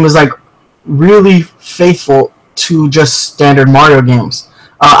 The game is really faithful to just standard Mario games,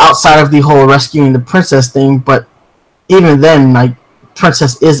 outside of the whole rescuing the princess thing. But even then,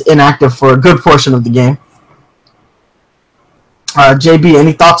 Princess is inactive for a good portion of the game. JB,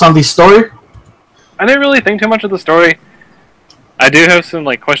 any thoughts on the story? I didn't really think too much of the story. I do have some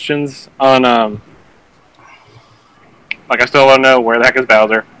questions on I still want to know where the heck is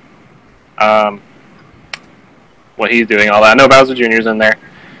Bowser, what he's doing, all that. I know Bowser Jr.'s in there,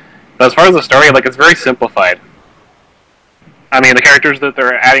 but as far as the story, it's very simplified. I mean, the characters that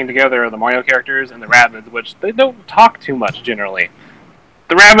they're adding together are the Mario characters and the Rabbids, which they don't talk too much generally.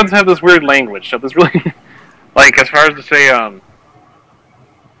 The Rabbids have this weird language, so this really as far as to say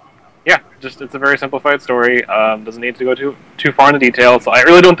it's a very simplified story. Doesn't need to go too far into detail. So I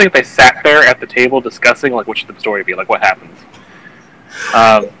really don't think they sat there at the table discussing what should the story be, what happens.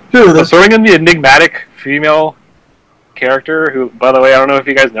 Throwing in the enigmatic female character, who, by the way, I don't know if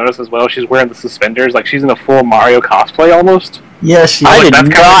you guys noticed as well, she's wearing the suspenders, she's in a full Mario cosplay almost. Yes, I did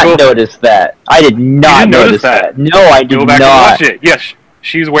not notice that. I did not notice that. No, I did not. Go back and watch it. Yes,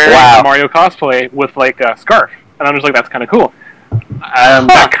 she's wearing a Mario cosplay with a scarf, and I'm just that's kind of cool.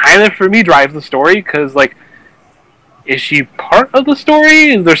 That kind of, for me, drives the story, because, is she part of the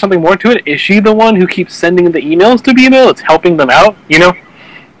story? Is there something more to it? Is she the one who keeps sending the emails to Beepo? It's helping them out,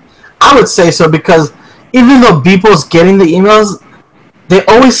 I would say so, because even though Beepo's getting the emails, they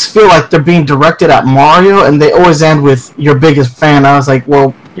always feel like they're being directed at Mario, and they always end with "your biggest fan." I was like,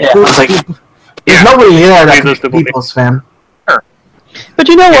 well, there's nobody here that's Beepo's fan. But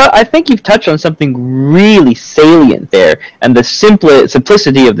you know what? I think you've touched on something really salient there, and the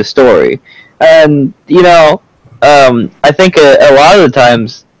simplicity of the story. And I think a lot of the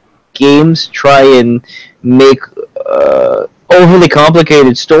times games try and make overly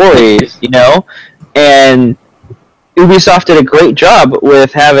complicated stories, and Ubisoft did a great job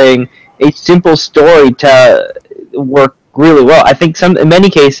with having a simple story to work really well. I think in many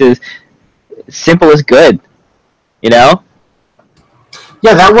cases, simple is good,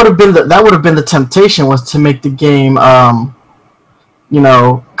 Yeah, that would have been the temptation, was to make the game,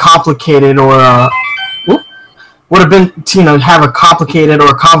 complicated, or would have been to have a complicated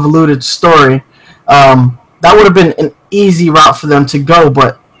or convoluted story. That would have been easy route for them to go.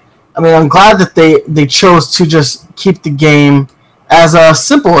 But I mean, I'm glad that they chose to just keep the game as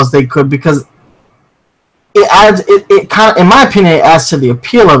simple as they could, because it kind of, in my opinion, it adds to the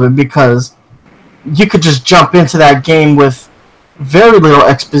appeal of it, because you could just jump into that game with very little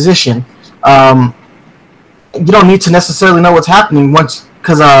exposition. You don't need to necessarily know what's happening once,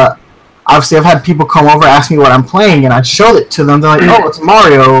 because obviously I've had people come over, ask me what I'm playing, and I showed it to them. They're like, "Oh, it's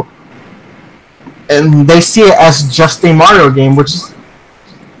Mario," and they see it as just a Mario game, which is,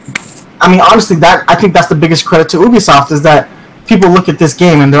 I mean, honestly, I think that's the biggest credit to Ubisoft, is that people look at this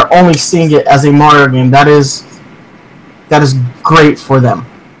game and they're only seeing it as a Mario game. That is great for them.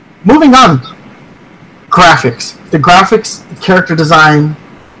 Moving on, graphics. The graphics, the character design,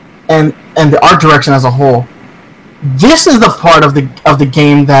 and the art direction as a whole. This is the part of the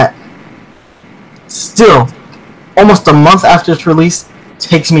game that still, almost a month after its release,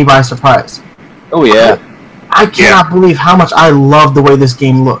 takes me by surprise. Oh yeah. I cannot believe how much I love the way this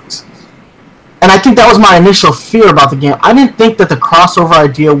game looks. And I think that was my initial fear about the game. I didn't think that the crossover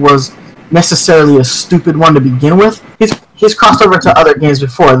idea was necessarily a stupid one to begin with. He's crossed over to other games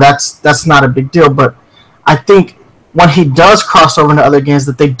before. That's not a big deal. But I think when he does cross over into other games,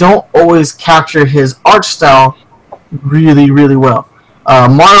 that they don't always capture his art style really, really well.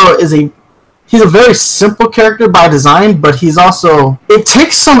 Mario he's a very simple character by design, but he's also, it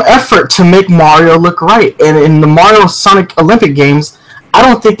takes some effort to make Mario look right. And in the Mario Sonic Olympic games, I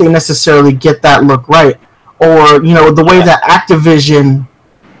don't think they necessarily get that look right. Or, you know, the way that Activision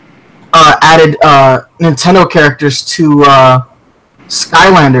added Nintendo characters to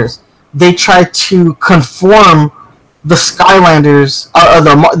Skylanders. They tried to conform the Skylanders,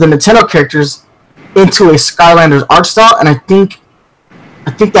 the Nintendo characters, into a Skylanders art style, and I think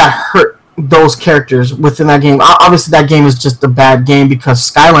that hurt those characters within that game. Obviously, that game is just a bad game because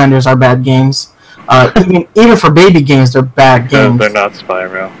Skylanders are bad games. Even for baby games, they're bad games. They're not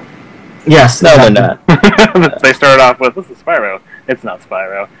Spyro. Yes. No, exactly. they're not. They started off with, "This is Spyro." It's not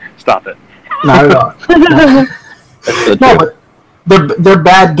Spyro. Stop it. Not at all. No, but they're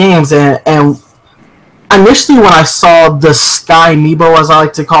bad games, and initially when I saw the Sky Amiibo, as I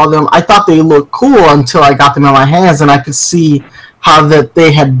like to call them, I thought they looked cool until I got them in my hands, and I could see how that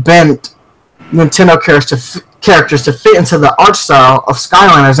they had bent Nintendo characters to fit into the art style of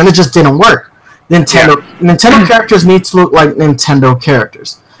Skylanders, and it just didn't work. Nintendo characters need to look like Nintendo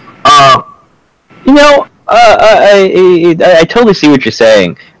characters. You know, I totally see what you're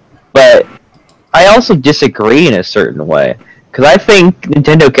saying, but I also disagree in a certain way, because I think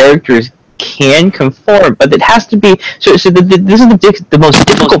Nintendo characters can conform, but it has to be. So this is the most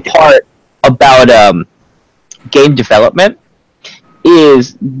difficult part about game development.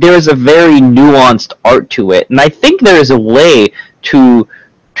 Is there's a very nuanced art to it, and I think there is a way to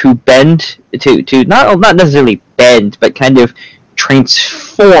bend to not necessarily bend, but kind of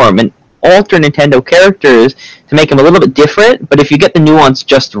transform and alter Nintendo characters to make them a little bit different. But if you get the nuance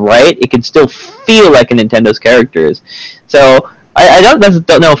just right, it can still feel like a Nintendo's characters. So I don't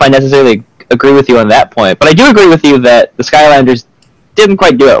know if I necessarily agree with you on that point, but I do agree with you that the Skylanders didn't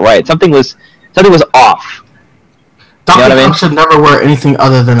quite do it right. Something was off. Donkey Kong should never wear anything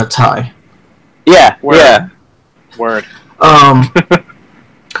other than a tie. Yeah, Word. yeah. Word.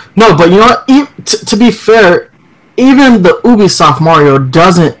 No, but you know what? To be fair, even the Ubisoft Mario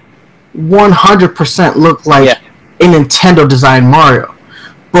doesn't 100% look like a Nintendo designed Mario,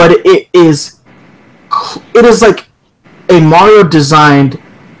 but it is like a Mario designed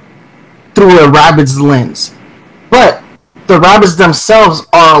through a Rabbids lens. But the Rabbids themselves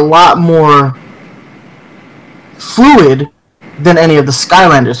are a lot more fluid than any of the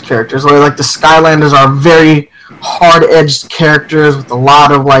Skylanders characters. Like the Skylanders are very hard-edged characters with a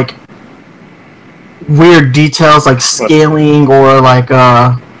lot of like weird details, like scaling or like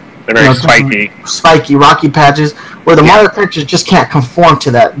they're very spiky, rocky patches. Where the Mario characters just can't conform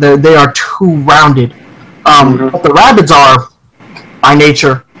to that. They are too rounded. But the Rabbids are, by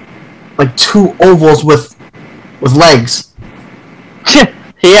nature, like two ovals with legs.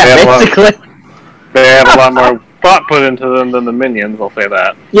 Basically. They have a lot more thought put into them than the minions. I'll say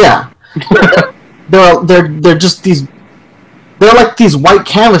that. Yeah, they're just these. They're like these white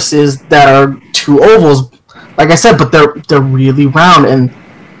canvases that are two ovals, like I said, but they're really round, and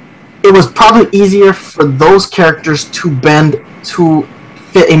it was probably easier for those characters to bend to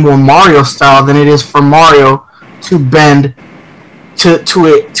fit a more Mario style than it is for Mario to bend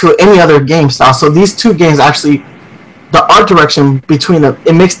to any other game style. So these two games actually, the art direction between them,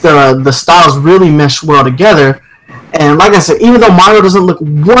 it makes the styles really mesh well together. And like I said, even though Mario doesn't look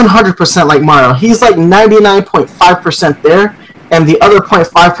 100% like Mario, he's like 99.5% there, and the other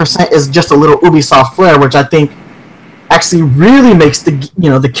 0.5% is just a little Ubisoft flair, which I think actually really makes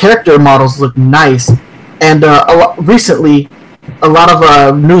the character models look nice. And recently, a lot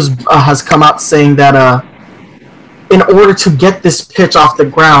of news has come out saying that in order to get this pitch off the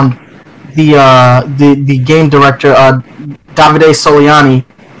ground, the game director Davide Soliani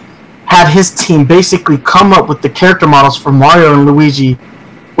had his team basically come up with the character models for Mario and Luigi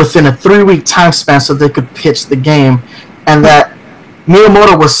within a 3-week time span so they could pitch the game, and that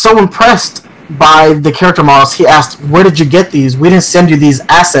Miyamoto was so impressed by the character models, he asked, "Where did you get these? We didn't send you these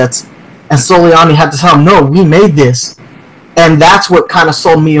assets." And Soliani had to tell him, "No, we made this." And that's what kind of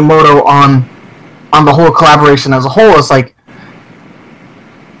sold Miyamoto on the whole collaboration as a whole. It's like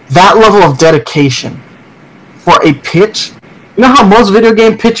that level of dedication for a pitch. You know how most video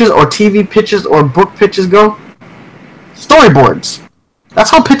game pitches or TV pitches or book pitches go? Storyboards.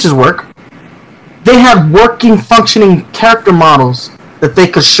 That's how pitches work. They have working, functioning character models that they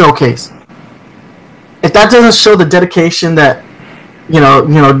could showcase. If that doesn't show the dedication that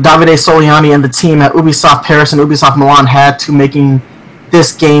Davide Soliani and the team at Ubisoft Paris and Ubisoft Milan had to making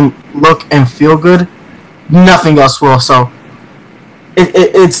this game look and feel good, nothing else will. So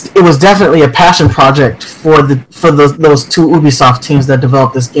it was definitely a passion project for those two Ubisoft teams that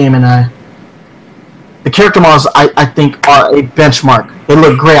developed this game, and the character models I think are a benchmark. They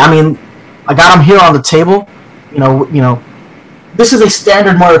look great. I mean, I got them here on the table. This is a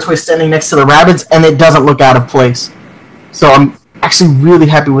standard Mario toy standing next to the Rabbids, and it doesn't look out of place. So I'm actually really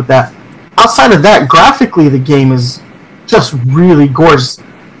happy with that. Outside of that, graphically, the game is just really gorgeous.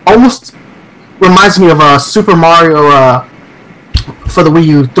 Almost reminds me of Super Mario for the Wii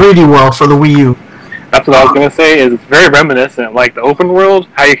U, 3D World for the Wii U. That's what I was going to say, is it's very reminiscent. Like the open world,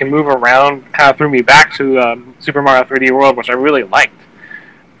 how you can move around, kind of threw me back to Super Mario 3D World, which I really liked.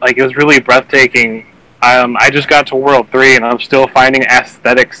 Like, it was really breathtaking. I just got to World 3, and I'm still finding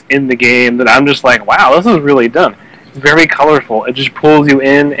aesthetics in the game that I'm just like, wow, this is really done. It's very colorful. It just pulls you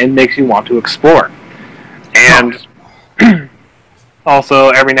in and makes you want to explore. And also,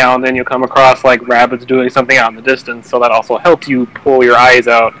 every now and then you'll come across, like, rabbits doing something out in the distance, so that also helps you pull your eyes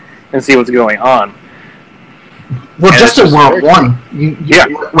out and see what's going on. Well, just in World 1,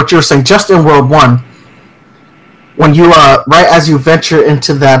 what you were saying, just in World 1, when you right as you venture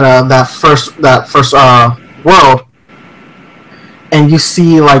into that first world, and you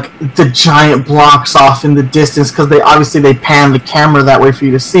see like the giant blocks off in the distance because they pan the camera that way for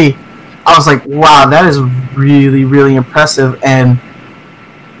you to see. I was like, wow, that is really, really impressive, and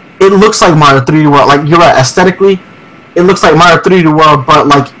it looks like Mario 3D World. Like, you're right, aesthetically, it looks like Mario 3D World, but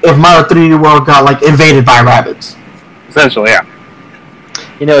like if Mario 3D World got like invaded by rabbits. Essentially, yeah.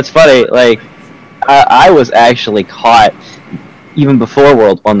 It's funny, like, I was actually caught even before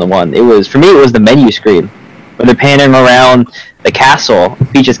World 1. For me, it was the menu screen. When they're panning around the castle,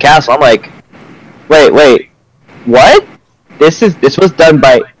 Peach's castle, I'm like, wait, what? This was done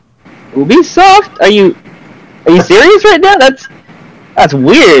by Ubisoft? Are you serious right now? That's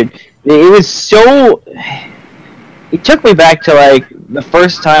weird. It was so... It took me back to, like, the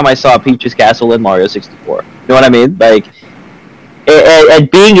first time I saw Peach's Castle in Mario 64. You know what I mean? Like, and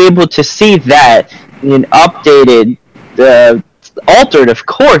being able to see that in updated, altered, of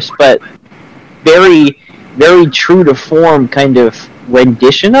course, but very, very true to form kind of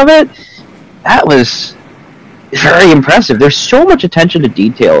rendition of it, that was very impressive. There's so much attention to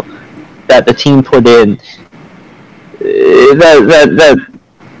detail that the team put in.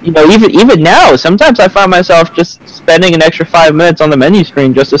 Even now, sometimes I find myself just spending an extra 5 minutes on the menu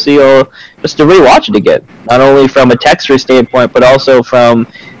screen just to rewatch it again. Not only from a texture standpoint, but also from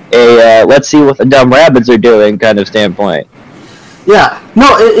a let's see what the dumb rabbits are doing kind of standpoint. Yeah,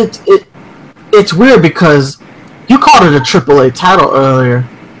 no, it's weird because you called it a AAA title earlier,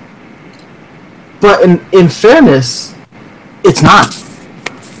 but in fairness, it's not.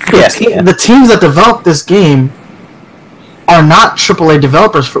 The teams that developed this game are not AAA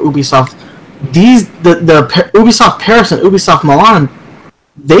developers for Ubisoft. The Ubisoft Paris and Ubisoft Milan,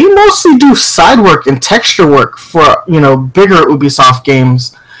 they mostly do side work and texture work for bigger Ubisoft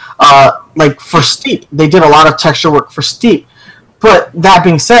games. Like for Steep, they did a lot of texture work for Steep. But that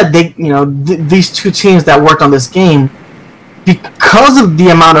being said, they these two teams that worked on this game, because of the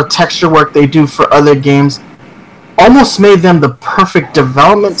amount of texture work they do for other games, almost made them the perfect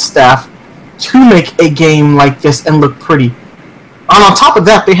development staff to make a game like this and look pretty. And on top of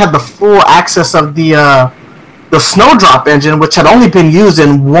that, they had the full access of the Snowdrop engine, which had only been used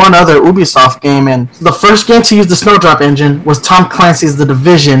in one other Ubisoft game. And the first game to use the Snowdrop engine was Tom Clancy's The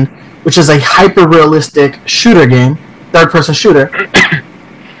Division, which is a hyper-realistic shooter game, third-person shooter.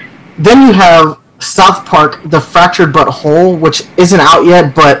 Then you have South Park: The Fractured But Whole, which isn't out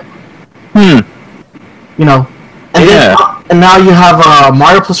yet, but And then, and now you have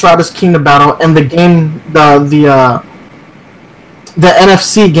Mario+Rabbids Kingdom Battle and the game, the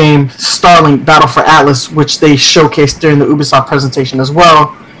NFC game Starlink Battle for Atlas, which they showcased during the Ubisoft presentation as well,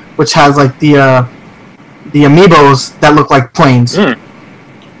 which has like the amiibos that look like planes.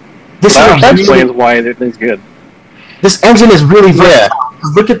 This explains why everything's good. This engine is really versatile.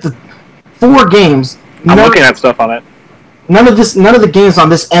 Look at the 4 games. I'm looking at stuff on it. None of the games on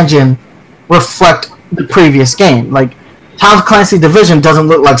this engine reflect the previous game. Like Tom Clancy Division doesn't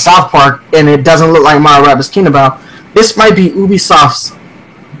look like South Park, and it doesn't look like Mario+Rabbids Kingdom Battle. This might be Ubisoft's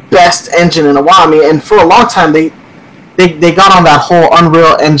best engine in a while. I mean, and for a long time they got on that whole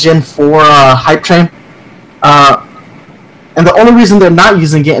Unreal Engine 4 hype train. And the only reason they're not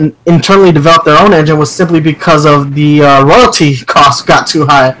using it and internally develop their own engine was simply because of the royalty costs got too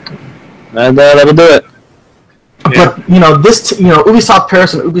high. And that'll do it. But Ubisoft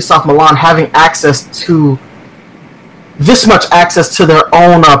Paris and Ubisoft Milan having this much access to their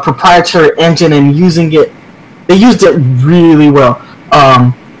own proprietary engine and using it, they used it really well.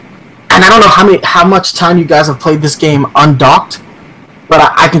 And I don't know how much time you guys have played this game undocked, but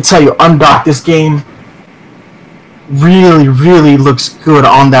I can tell you, undocked, this game really, really looks good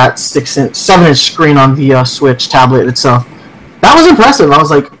on that 7-inch screen on the Switch tablet itself. That was impressive. I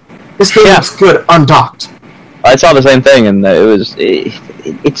was like, this game looks good undocked. I saw the same thing, and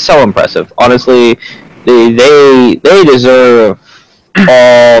it's so impressive. Honestly, they deserve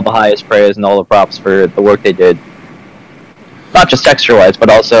all the highest praise and all the props for the work they did. Not just texture-wise, but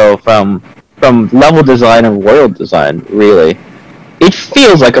also from level design and world design, really. It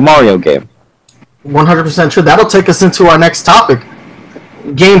feels like a Mario game. 100% true. That'll take us into our next topic.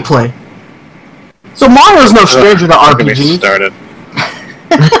 Gameplay. So Mario's no stranger to RPGs. Started.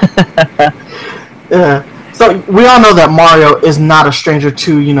 Yeah. So we all know that Mario is not a stranger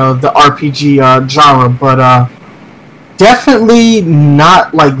to, the RPG genre, but definitely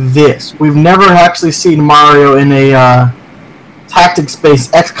not like this. We've never actually seen Mario in a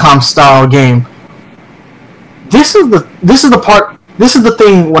tactics-based XCOM style game. This is the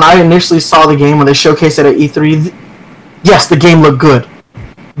thing when I initially saw the game when they showcased it at E3. Yes, the game looked good.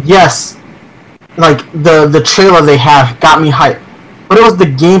 Yes, like the trailer they have got me hyped, but it was the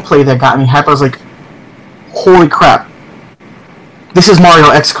gameplay that got me hyped. I was like, holy crap, this is Mario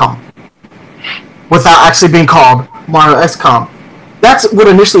XCOM without actually being called Mario XCOM. That's what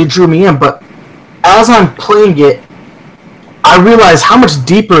initially drew me in, but as I'm playing it, I realize how much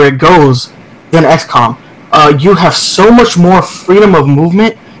deeper it goes than XCOM. You have so much more freedom of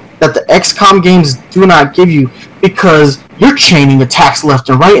movement that the XCOM games do not give you, because you're chaining attacks left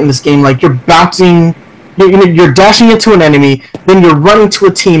and right in this game. Like, you're bouncing, you're dashing into an enemy, then you're running to a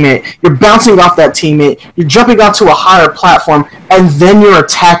teammate, you're bouncing off that teammate, you're jumping onto a higher platform, and then you're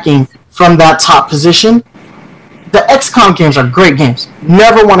attacking from that top position. The XCOM games are great games.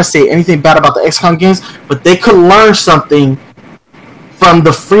 Never want to say anything bad about the XCOM games, but they could learn something from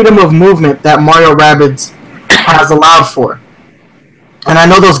the freedom of movement that Mario+Rabbids has allowed for. And I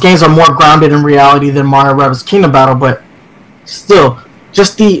know those games are more grounded in reality than Mario+Rabbids Kingdom Battle, but still,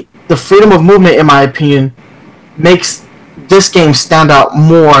 just the freedom of movement, in my opinion, makes this game stand out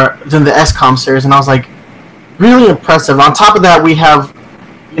more than the XCOM series. And I was like, really impressive. On top of that, we have,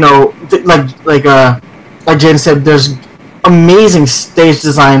 like Jaden said, there's amazing stage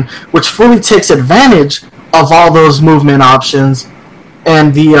design, which fully takes advantage of all those movement options,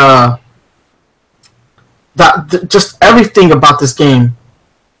 and just everything about this game.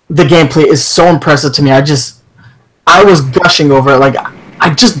 The gameplay is so impressive to me. I was gushing over it. Like,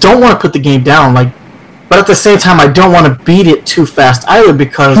 I just don't want to put the game down. Like, but at the same time, I don't want to beat it too fast either,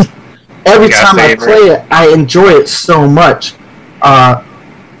 because every time I play it, I enjoy it so much.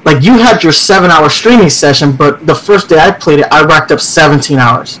 Like, you had your 7-hour streaming session, but the first day I played it, I racked up 17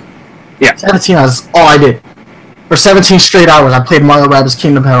 hours. Yeah. 17 hours is all I did. For 17 straight hours, I played Mario+Rabbids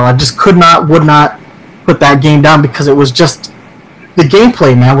Kingdom Battle. I just would not put that game down, because it was just, the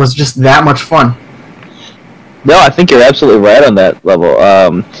gameplay, man, was just that much fun. No, I think you're absolutely right on that level. I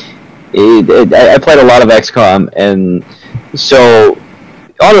played a lot of XCOM, and so,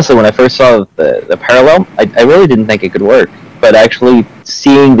 honestly, when I first saw the parallel, I really didn't think it could work. But actually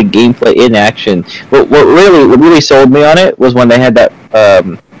seeing the gameplay in action, what really sold me on it was when they had that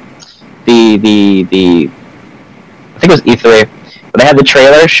the I think it was E3, but they had the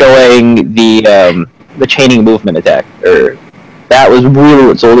trailer showing the chaining movement attack. That was really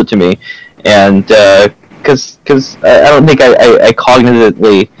what sold it to me, and because I don't think I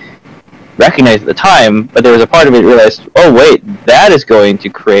cognitively recognized at the time, but there was a part of it that realized, oh wait, that is going to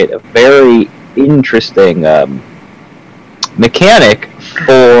create a very interesting mechanic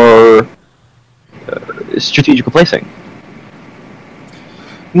for strategical placing.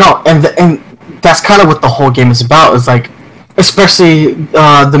 No, and that's kind of what the whole game is about. Is like, especially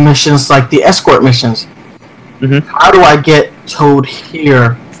the missions, like the escort missions. Mm-hmm. How do I get Toad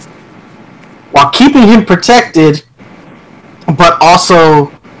here while keeping him protected, but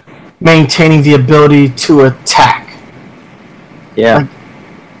also maintaining the ability to attack? Yeah. Like,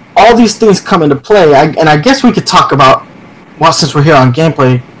 all these things come into play, and I guess we could talk about, well, since we're here on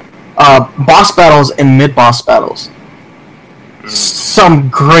gameplay, boss battles and mid-boss battles. Some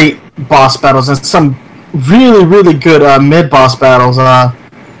great boss battles and some really, really good mid-boss battles.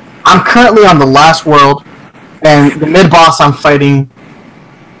 I'm currently on the last world, and the mid-boss I'm fighting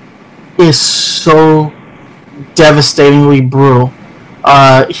is so devastatingly brutal.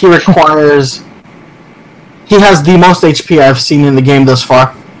 He requires... He has the most HP I've seen in the game thus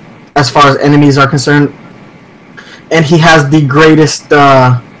far as enemies are concerned. And he has the greatest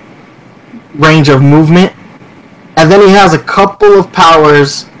range of movement. And then he has a couple of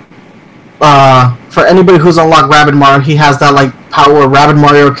powers. For anybody who's unlocked Rabid Mario, he has that like power where Rabid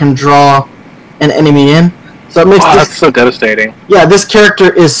Mario can draw an enemy in. So it makes that's so devastating. Yeah, this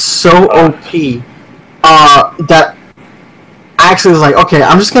character is so OP that I actually was like, okay,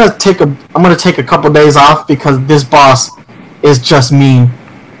 I'm gonna take a couple days off because this boss is just mean.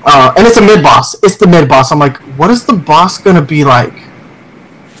 And it's a mid boss. It's the mid boss. I'm like, what is the boss gonna be like?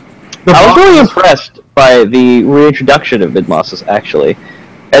 I was really impressed by the reintroduction of mid-bosses, actually,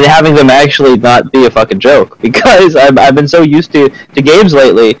 and having them actually not be a fucking joke, because I've been so used to games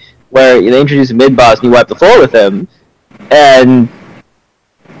lately where they introduce a mid-boss and you wipe the floor with him, and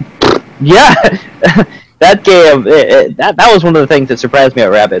yeah, that game, that was one of the things that surprised me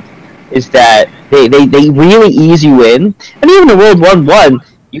at Rabbids, is that they really ease you in, and even in World 1-1,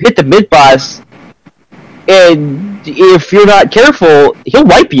 you hit the mid-boss, and if you're not careful, he'll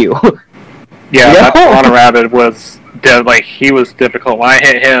wipe you. Yeah, that Mario+Rabbids was like, he was difficult. When I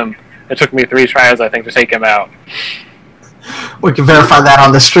hit him, it took me 3 tries, I think, to take him out. We can verify that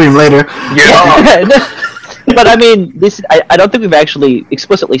on the stream later. Yeah. But I mean, I don't think we've actually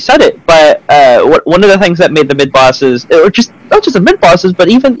explicitly said it, but one of the things that made the mid-bosses, or just not just the mid-bosses, but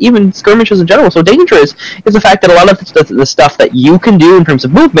even skirmishes in general, so dangerous, is the fact that a lot of the stuff that you can do in terms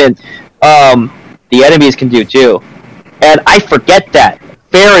of movement, the enemies can do too. And I forget that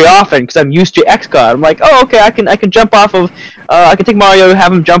very often because I'm used to XCOM. I'm like, oh, okay, I can jump off of, I can take Mario,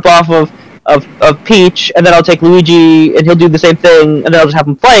 have him jump off of Peach, and then I'll take Luigi, and he'll do the same thing, and then I'll just have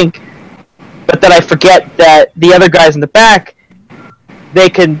him flank. But then I forget that the other guys in the back, they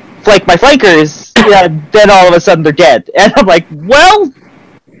can flank my flankers, and then all of a sudden they're dead. And I'm like, well...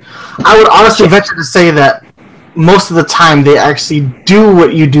 I would honestly venture to say that most of the time they actually do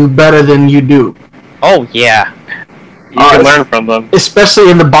what you do better than you do. Oh, yeah. You can learn from them.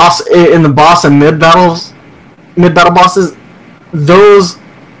 Especially in the boss and mid battle bosses, those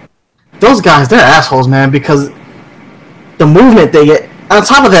guys, they're assholes, man, because the movement they get. On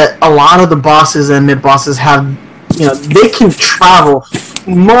top of that, a lot of the bosses and mid bosses have, they can travel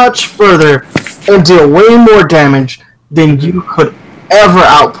much further and deal way more damage than you could ever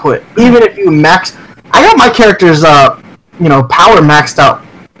output. Even if you max, I got my characters, power maxed out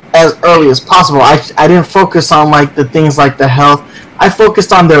as early as possible. I didn't focus on like the things like the health. I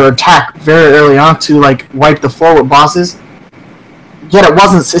focused on their attack very early on to like wipe the floor with bosses. Yet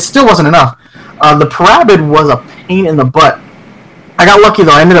it still wasn't enough. The Parabid was a pain in the butt. I got lucky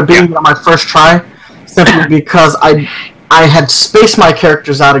though. I ended up beating it on my first try simply because I had spaced my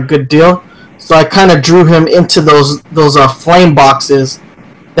characters out a good deal. So I kind of drew him into those flame boxes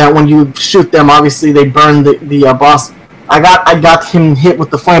that when you shoot them, obviously they burn the boss. I got him hit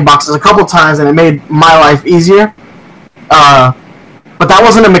with the flame boxes a couple times, and it made my life easier. But that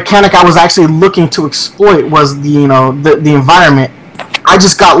wasn't a mechanic I was actually looking to exploit. Was the environment? I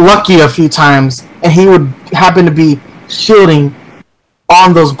just got lucky a few times, and he would happen to be shielding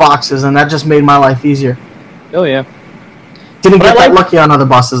on those boxes, and that just made my life easier. Oh yeah. Didn't get that lucky on other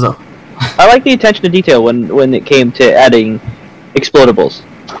bosses though. I like the attention to detail when it came to adding explodables.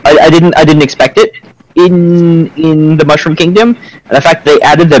 I didn't expect it in the Mushroom Kingdom, and the fact they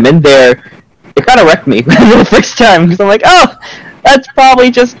added them in there, it kind of wrecked me the first time, because I'm like, oh, that's probably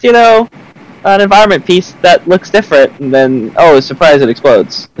just an environment piece that looks different, and then surprise, it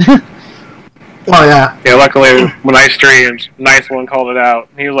explodes. Oh yeah. Yeah, luckily when I streamed, Nice One called it out.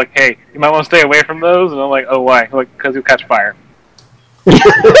 He was like, "Hey, you might want to stay away from those," and I'm like, "Oh, why?" Like, "Because you'll catch fire."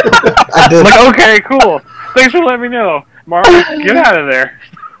 I did. I'm like, okay, cool. Thanks for letting me know, Mark. Get out of there.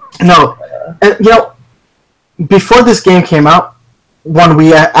 No, before this game came out,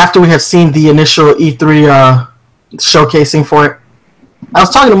 after we had seen the initial E3 showcasing for it, I was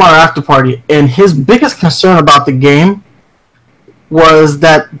talking to Mario after party, and his biggest concern about the game was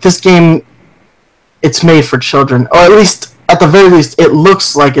that this game, it's made for children, or at least, at the very least, it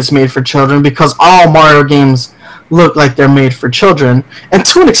looks like it's made for children because all Mario games look like they're made for children, and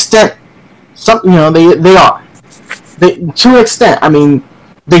to an extent, they are. To an extent, I mean,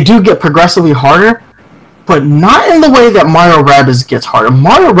 they do get progressively harder, but not in the way that Mario+Rabbids gets harder.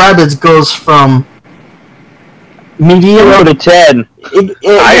 Mario+Rabbids goes from medium 0 to 10.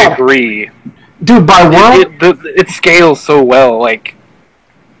 I agree. Dude, by world... It scales so well, like...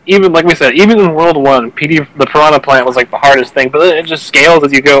 Even, like we said, even in World 1, the Piranha Plant was, like, the hardest thing, but it just scales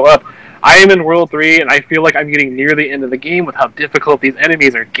as you go up. I am in World 3, and I feel like I'm getting near the end of the game with how difficult these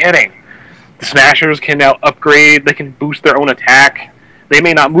enemies are getting. The Smashers can now upgrade, they can boost their own attack. They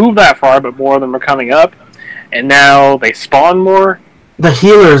may not move that far, but more of them are coming up. And now they spawn more. The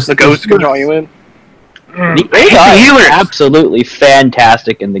healers... The ghosts can draw you in. The AI is absolutely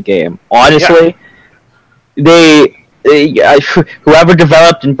fantastic in the game. Honestly, whoever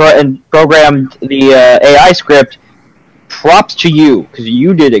developed and programmed the AI script, props to you, because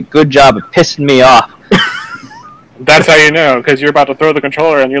you did a good job of pissing me off. That's how you know, because you're about to throw the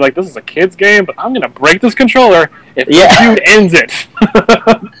controller and you're like, this is a kid's game, but I'm going to break this controller if this dude ends it.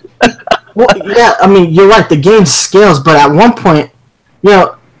 Well, yeah, I mean, you're right, the game scales, but at one point,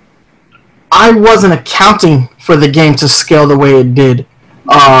 I wasn't accounting for the game to scale the way it did.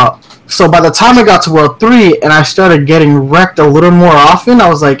 So by the time I got to World 3 and I started getting wrecked a little more often, I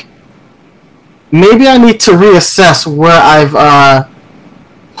was like, maybe I need to reassess where I've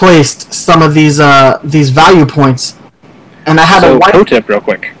placed some of these value points. And I had to wipe... Pro tip real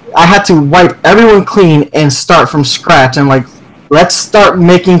quick. I had to wipe everyone clean and start from scratch, and like, let's start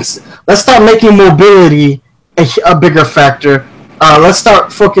making mobility a bigger factor. Let's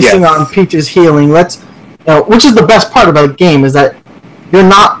start focusing on Peach's healing. Which is the best part about the game, is that you're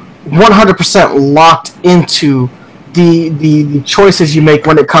not 100% locked into the choices you make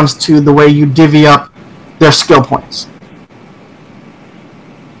when it comes to the way you divvy up their skill points.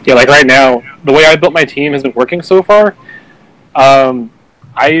 Yeah, like right now, the way I built my team has been working so far.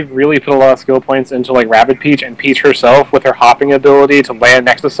 I've really put a lot of skill points into like Rabbid Peach and Peach herself with her hopping ability to land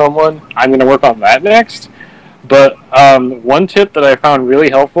next to someone. I'm going to work on that next. But one tip that I found really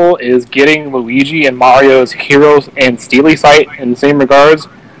helpful is getting Luigi and Mario's heroes and Steely Sight in the same regards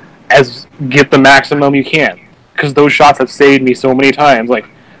as get the maximum you can. Because those shots have saved me so many times. Like,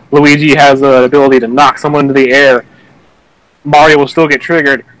 Luigi has the ability to knock someone into the air. Mario will still get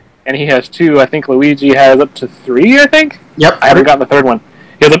triggered, and he has 2. I think Luigi has up to 3, I think? Yep. I haven't gotten the 3rd one.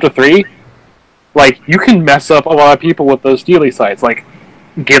 He has up to 3. Like, you can mess up a lot of people with those Steely Sights. Like,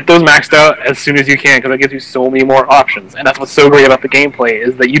 get those maxed out as soon as you can, because it gives you so many more options. And that's what's so great about the gameplay,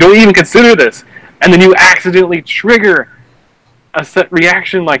 is that you don't even consider this, and then you accidentally trigger a set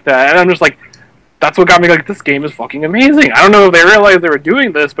reaction like that. And I'm just like, that's what got me like, this game is fucking amazing. I don't know if they realized they were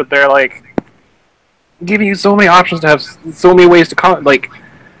doing this, but they're like giving you so many options to have so many ways to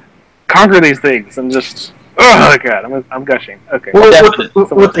conquer these things, and just oh god, I'm gushing. Okay. Well,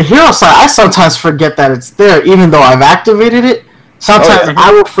 with the hero side, I sometimes forget that it's there, even though I've activated it. Sometimes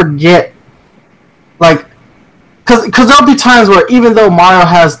I will forget, like, because there'll be times where even though Mario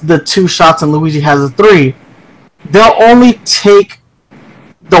has the 2 shots and Luigi has the 3, they'll only take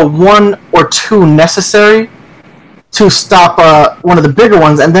the 1 or 2 necessary to stop one of the bigger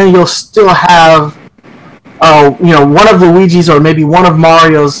ones, and then you'll still have one of Luigi's or maybe one of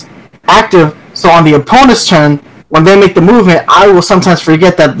Mario's active. So on the opponent's turn, when they make the movement, I will sometimes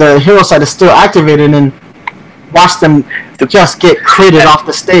forget that the hero side is still activated and watch them just get critted off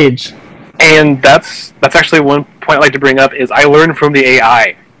the stage. And that's actually one point I'd like to bring up, is I learned from the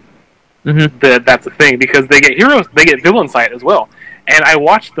AI that's a thing, because they get villain sight as well. And I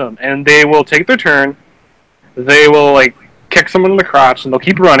watch them, and they will take their turn, they will like kick someone in the crotch, and they'll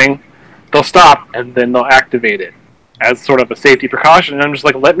keep running, they'll stop, and then they'll activate it as sort of a safety precaution. And I'm just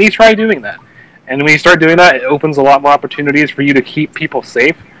like, let me try doing that. And when you start doing that, it opens a lot more opportunities for you to keep people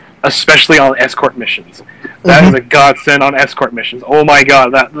safe, especially on escort missions. That is a godsend on escort missions. Oh my god,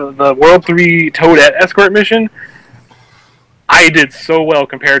 the World 3 Toadette escort mission, I did so well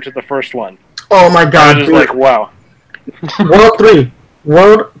compared to the first one. Oh my god. I was just like, wow.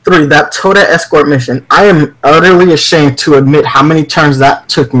 World 3, that Toadette escort mission, I am utterly ashamed to admit how many turns that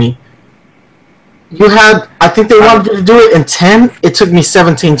took me. I think they wanted you to do it in 10, it took me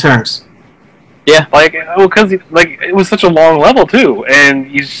 17 turns. Yeah, because it was such a long level too, and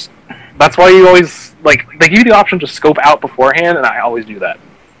that's why you always, like, they give you the option to scope out beforehand, and I always do that.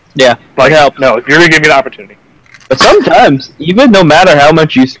 Yeah, like, no, if you're gonna give me the opportunity. But sometimes, even no matter how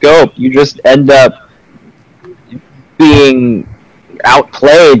much you scope, you just end up being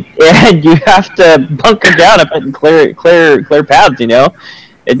outplayed, and you have to bunker down a bit and clear paths.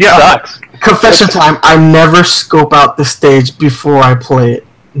 It sucks. Confession time: I never scope out the stage before I play it.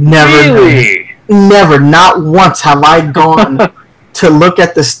 Never. Really? Never. Not once have I gone to look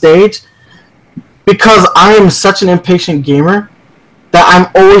at the stage, because I am such an impatient gamer that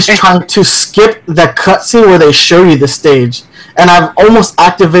I'm always trying to skip the cutscene where they show you the stage, and I've almost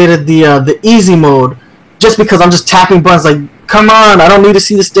activated the easy mode just because I'm just tapping buttons like, come on, I don't need to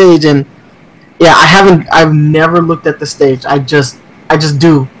see the stage. And yeah, I've never looked at the stage. I just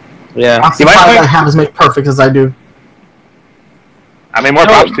do. Yeah. I'm surprised I have as many perfect as I do. I mean, more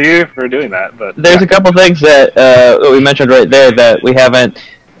props to you for doing that. But there's a couple things that we mentioned right there that we haven't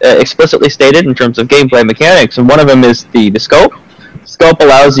explicitly stated in terms of gameplay mechanics, and one of them is the scope. Scope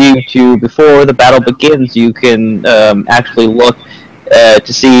allows you to, before the battle begins, you can actually look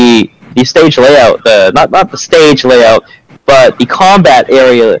to see the stage layout, not the stage layout, but the combat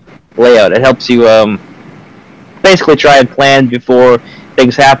area layout. It helps you basically try and plan before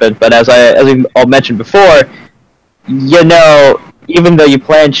things happen. But as we all mentioned before, even though you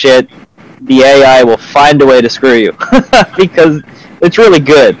plan shit, the AI will find a way to screw you because it's really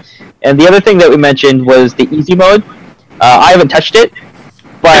good. And the other thing that we mentioned was the easy mode. I haven't touched it,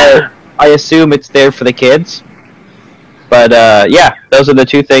 but I assume it's there for the kids. But yeah, those are the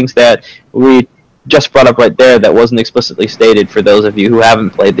two things that we just brought up right there that wasn't explicitly stated for those of you who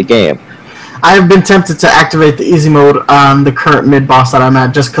haven't played the game. I have been tempted to activate the easy mode on the current mid-boss that I'm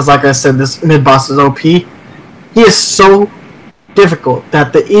at, just because, like I said, this mid-boss is OP. He is so difficult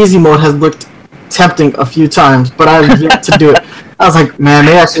that the easy mode has looked tempting a few times, but I have yet to do it. I was like, man,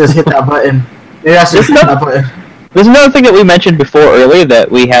 maybe I should just hit that button. There's another thing that we mentioned before earlier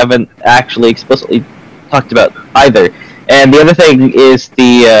that we haven't actually explicitly talked about either, and the other thing is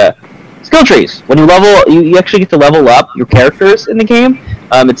the skill trees. When you level, you actually get to level up your characters in the game.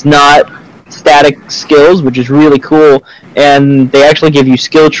 It's not static skills, which is really cool, and they actually give you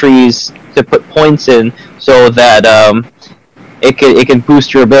skill trees to put points in so that it can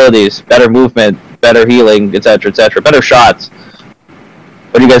boost your abilities, better movement, better healing, etc., better shots.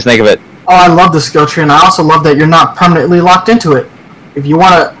 What do you guys think of it? Oh, I love the skill tree, and I also love that you're not permanently locked into it. If you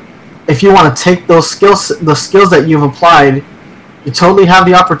want to take the skills that you've applied, you totally have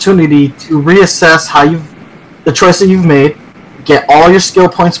the opportunity to reassess the choices you've made, get all your skill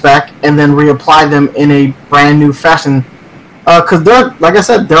points back, and then reapply them in a brand new fashion. Because like I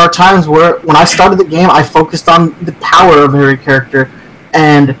said, there are times where when I started the game, I focused on the power of every character,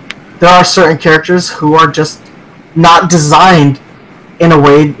 and there are certain characters who are just not designed in a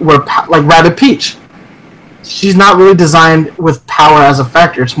way where, like Rabbid Peach, she's not really designed with power as a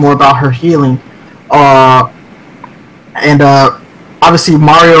factor. It's more about her healing. And obviously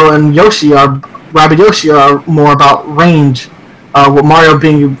Mario and Rabbid Yoshi are more about range. With Mario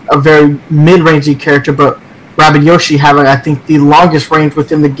being a very mid-rangey character, but Rabbid Yoshi having, I think, the longest range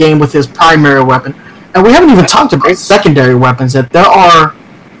within the game with his primary weapon. And we haven't even talked about secondary weapons. That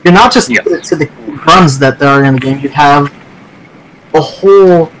you're not just limited to the guns that there are in the game. You have a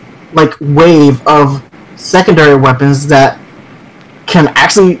whole wave of secondary weapons that can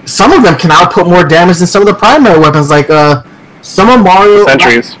actually, some of them can output more damage than some of the primary weapons. Like some of Mario,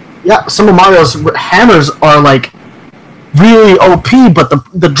 Sentries. Some of Mario's hammers are really OP, but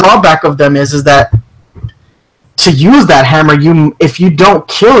the drawback of them is that to use that hammer, if you don't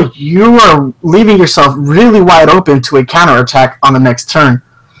kill, you are leaving yourself really wide open to a counterattack on the next turn.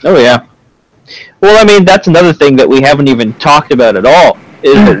 Oh yeah. Well, I mean, that's another thing that we haven't even talked about at all,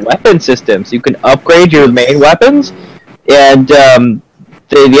 is the weapon systems. You can upgrade your main weapons, and the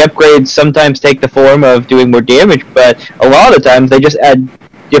upgrades sometimes take the form of doing more damage, but a lot of the times they just add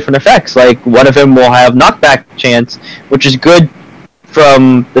different effects. Like, one of them will have knockback chance, which is good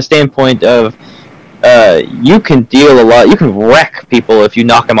from the standpoint of you can deal a lot, you can wreck people if you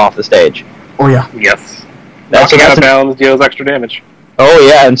knock them off the stage. Oh yeah. Yes. Knocking out of bounds deals extra damage. Oh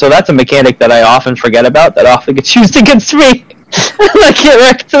yeah, and so that's a mechanic that I often forget about, that often gets used against me. I get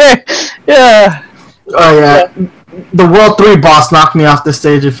wrecked there. Yeah. Oh yeah. The World 3 boss knocked me off the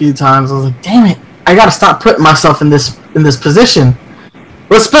stage a few times. I was like, damn it, I gotta stop putting myself in this position.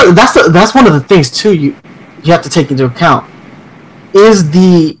 That's one of the things too you have to take into account. Is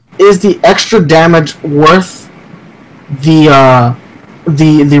the extra damage worth the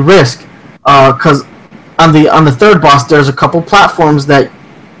risk? Because on the third boss, there's a couple platforms that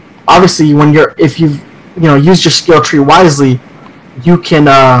obviously if you've used your skill tree wisely, you can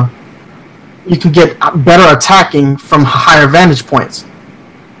get better attacking from higher vantage points.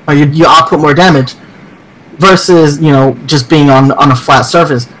 You output more damage versus just being on a flat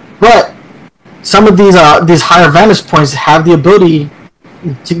surface. But some of these higher vantage points have the ability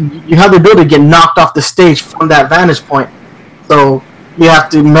to get knocked off the stage from that vantage point. So you have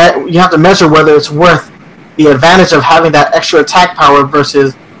to measure whether it's worth the advantage of having that extra attack power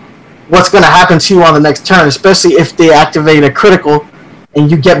versus what's going to happen to you on the next turn, especially if they activate a critical and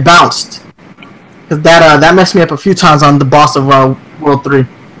you get bounced. Because that messed me up a few times on the boss of World 3.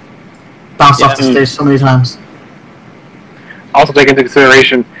 Bounced off the stage so many times. Also take into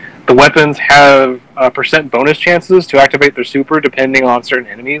consideration, the weapons have percent bonus chances to activate their super depending on certain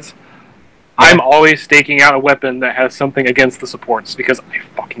enemies. Yeah. I'm always staking out a weapon that has something against the supports because I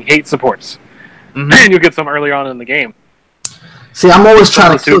fucking hate supports. Mm-hmm. And you'll get some earlier on in the game. See, I'm always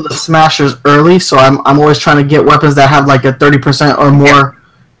trying to kill the smashers early, so I'm always trying to get weapons that have like a 30% or more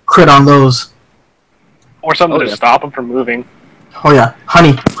crit on those. Or something to stop them from moving. Oh yeah,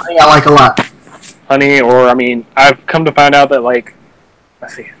 honey I like a lot. Honey, or I mean, I've come to find out that like,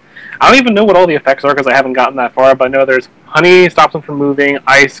 let's see, I don't even know what all the effects are because I haven't gotten that far, but I know there's honey stops them from moving,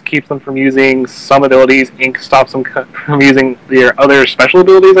 ice keeps them from using some abilities, ink stops them from using their other special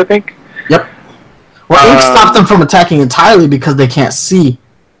abilities, I think. Yep. Well, ink stops them from attacking entirely because they can't see.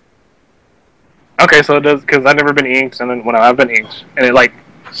 Okay, so it does, because I've never been inked, and then when I've been inked, and it like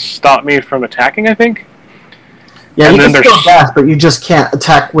stopped me from attacking, I think. Yeah, and you can still dash, but you just can't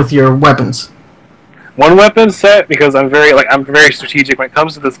attack with your weapons. One weapon set, because I'm very strategic when it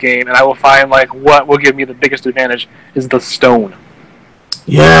comes to this game, and I will find like what will give me the biggest advantage is the stone.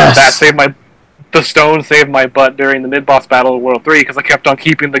 Yes. The stone saved my butt during the mid-boss battle of World 3 because I kept on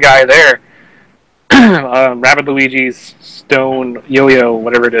keeping the guy there. Rabbid Luigi's stone yo-yo,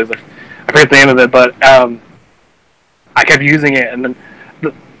 whatever it is. I forget the name of it, but I kept using it, and then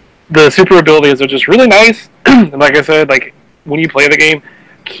the super abilities are just really nice. And like I said, like when you play the game,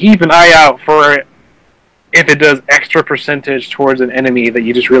 keep an eye out for it if it does extra percentage towards an enemy that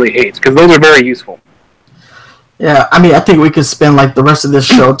you just really hate, because those are very useful. Yeah, I mean, I think we could spend like the rest of this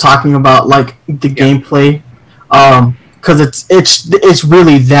show talking about like the gameplay, because it's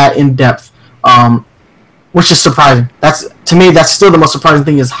really that in depth, which is surprising. To me, that's still the most surprising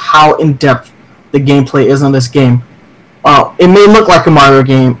thing is how in depth the gameplay is on this game. It may look like a Mario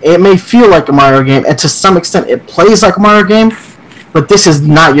game, it may feel like a Mario game, and to some extent, it plays like a Mario game. But this is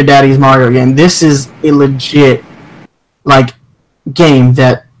not your daddy's Mario game. This is a legit like game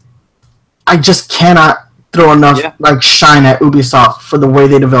that I just cannot throw enough like shine at Ubisoft for the way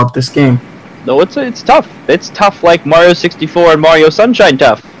they developed this game. No, it's tough. It's tough like Mario 64 and Mario Sunshine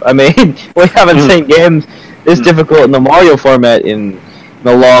tough. I mean, we haven't seen games this difficult in the Mario format in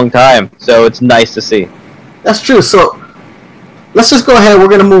a long time, so it's nice to see. That's true. So let's just go ahead. We're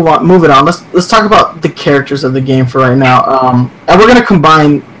gonna move it on. Let's talk about the characters of the game for right now. And we're gonna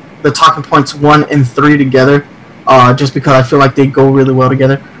combine the talking points 1 and 3 together, just because I feel like they go really well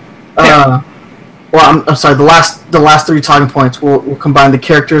together. Well, I'm sorry. The last 3 talking points we'll combine the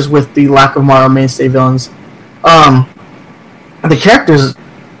characters with the lack of Mario mainstay villains. The characters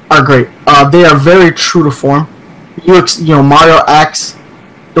are great. They are very true to form. You know, Mario acts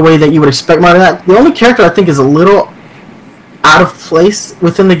the way that you would expect Mario to act. The only character I think is a little out of place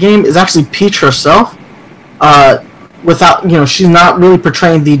within the game is actually Peach herself. Without, you know, she's not really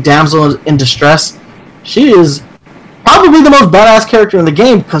portraying the damsel in distress. She is probably the most badass character in the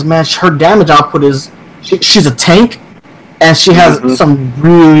game because, man, her damage output is... She's a tank, and she has some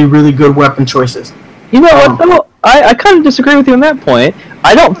really, really good weapon choices. You know what, though? I kind of disagree with you on that point.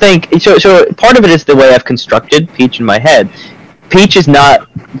 I don't think... So part of it is the way I've constructed Peach in my head. Peach has not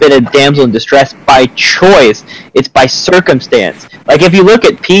been a damsel in distress by choice. It's by circumstance. Like, if you look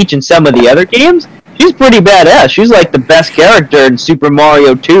at Peach in some of the other games, she's pretty badass. She's like the best character in Super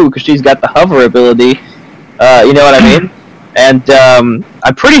Mario 2 because she's got the hover ability. You know what I mean? And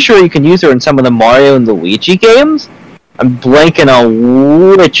I'm pretty sure you can use her in some of the Mario and Luigi games. I'm blanking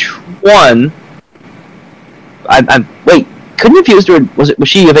on which one. Wait, couldn't you have used her? Was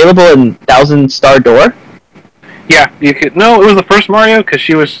she available in Thousand Star Door? Yeah, you could. No, it was the first Mario because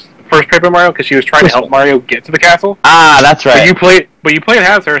she was first Paper Mario because she was trying to help Mario get to the castle. Ah, that's right. But you played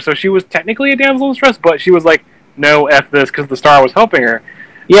as her, so she was technically a damsel in distress, but she was like, "No, f this," because the star was helping her.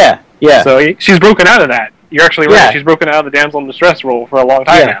 Yeah. So she's broken out of that. You're actually right. Yeah. She's broken out of the damsel in distress role for a long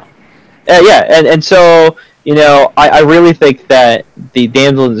time now. And so you know, I really think that the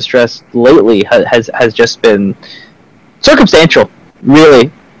damsel in distress lately has just been circumstantial,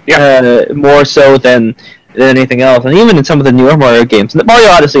 really. Yeah. More so than anything else, and even in some of the newer Mario games, Mario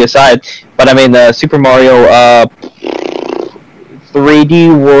Odyssey aside, but I mean the Super Mario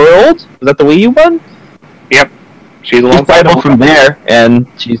 3D World, was that the Wii U one? Yep, she's alongside from there, and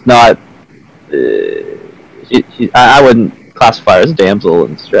she's not. I wouldn't classify her as a damsel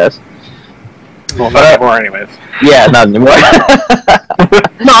in distress. Well, not anymore, anyways. Yeah, not anymore.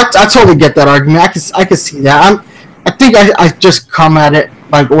 No, I totally get that argument. I can see that. I think I just come at it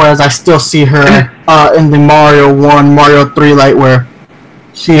like, whereas I still see her in the Mario 1, Mario 3 light, where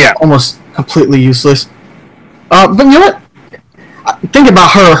she is almost completely useless. But you know what? Think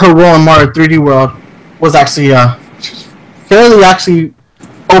about her role in Mario 3D World was actually fairly actually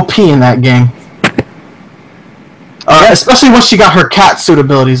OP in that game. Especially when she got her cat suit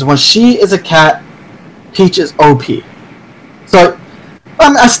abilities. When she is a cat, Peach is OP. So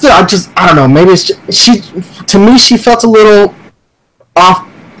I don't know. Maybe it's just, to me she felt a little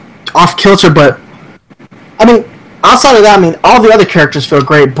off kilter, but I mean, outside of that, I mean, all the other characters feel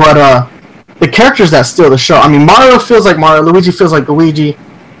great, but the characters that steal the show. I mean, Mario feels like Mario, Luigi feels like Luigi,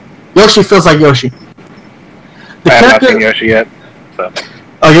 Yoshi feels like Yoshi. I have not seen Yoshi yet, so.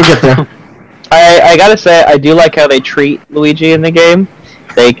 Oh, you'll get there. I gotta say, I do like how they treat Luigi in the game.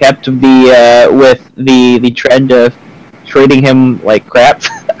 They kept with the trend of treating him like crap,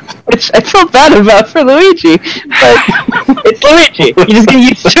 which I feel bad about for Luigi, but it's Luigi. You just get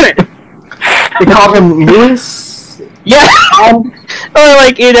used to it. They call him Lewis? Yeah! Or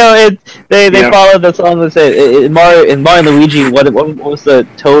like, you know, they follow the song that says, in Mario and Luigi, what was the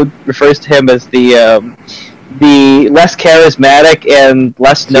Toad refers to him as the less charismatic and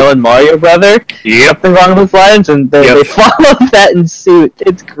less known Mario brother. Yep. Something wrong with those lines, and they follow that in suit.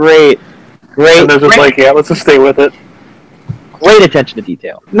 It's great. And they're just like, yeah, let's just stay with it. Great attention to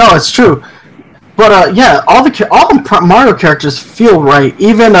detail. No, it's true. But yeah, all the Mario characters feel right.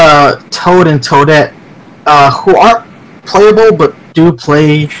 Even Toad and Toadette, who aren't playable but do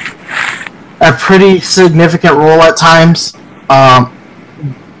play a pretty significant role at times.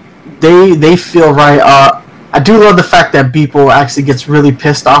 They feel right. I do love the fact that Beeple actually gets really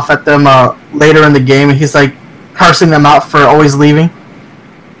pissed off at them later in the game, and he's like cursing them out for always leaving.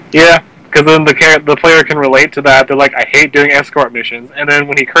 Yeah, because then the player can relate to that. They're like, I hate doing escort missions, and then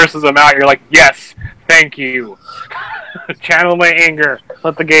when he curses them out, you're like, yes, thank you. Channel my anger.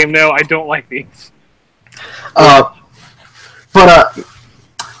 Let the game know I don't like these. But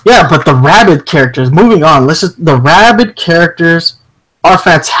the Rabbid characters. Moving on, the Rabbid characters are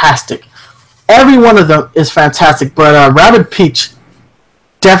fantastic. Every one of them is fantastic, but Rabbid Peach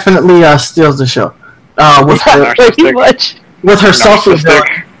definitely steals the show. With her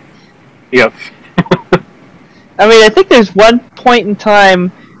self-revealing. Yep. I mean, I think there's one point in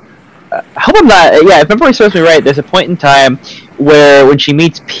time. I hope I'm not. Yeah, if memory serves me right, there's a point in time where when she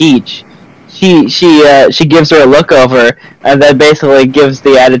meets Peach, she gives her a look over, and then basically gives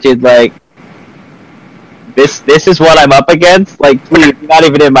the attitude like, This is what I'm up against. Like, please, you're not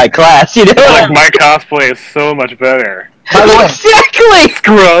even in my class, you know? Like, my cosplay is so much better. Exactly!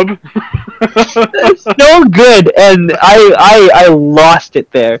 Scrub! That's so good, and I lost it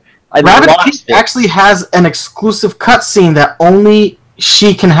there. Rabbid Peach actually has an exclusive cutscene that only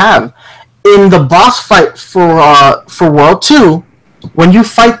she can have. In the boss fight for World 2, when you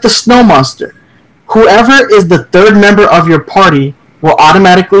fight the Snow Monster, whoever is the third member of your party will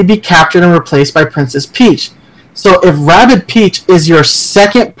automatically be captured and replaced by Princess Peach. So if Rabbid Peach is your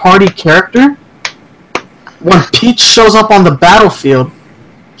second party character, when Peach shows up on the battlefield,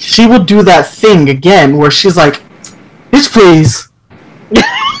 she will do that thing again where she's like, "Bitch, please."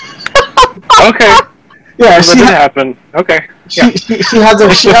 Okay. Yeah, she didn't happen. Okay. She has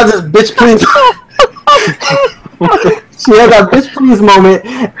this bitch please. She has that bitch please moment,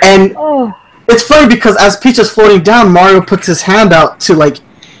 and it's funny because as Peach is floating down, Mario puts his hand out to, like,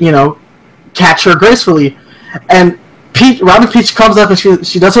 you know, catch her gracefully, and Rabbid Peach comes up and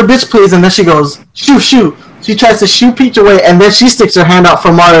she does her bitch please, and then she goes shoo. She tries to shoo Peach away, and then she sticks her hand out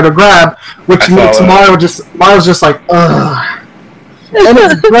for Mario to grab, which makes Mario's just like, ugh. And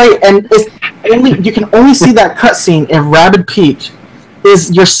it's great, and you can only see that cutscene if Rabbid Peach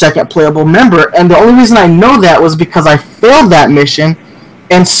is your second playable member, and the only reason I know that was because I failed that mission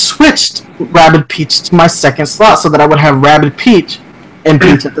and switched Rabbid Peach to my second slot so that I would have Rabbid Peach and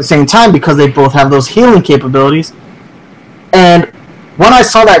Peach at the same time because they both have those healing capabilities. And when I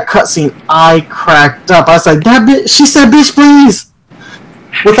saw that cutscene, I cracked up. I was like, "That bitch!" She said, "Bitch, please."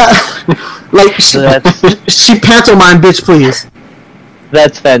 With that, like, she pantomimed, "Bitch, please."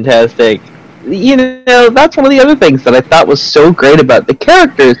 That's fantastic. You know, that's one of the other things that I thought was so great about the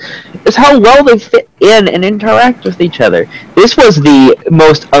characters, is how well they fit in and interact with each other. This was the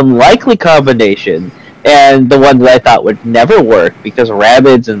most unlikely combination And the one that I thought would never work, because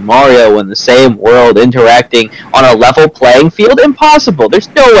Rabbids and Mario in the same world interacting on a level playing field, impossible. There's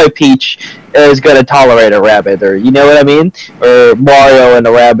no way Peach is going to tolerate a Rabbid, or you know what I mean? Or Mario and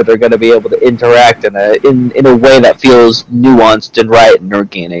a Rabbid are going to be able to interact in a way that feels nuanced and right and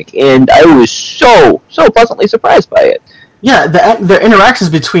organic. And I was so pleasantly surprised by it. Yeah, the interactions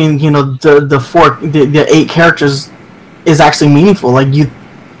between the 8 characters is actually meaningful. Like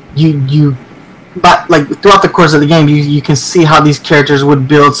but like throughout the course of the game, you can see how these characters would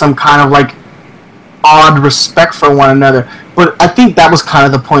build some kind of like odd respect for one another. But I think that was kind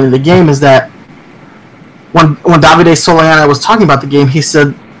of the point of the game, is that when Davide Soliana was talking about the game, he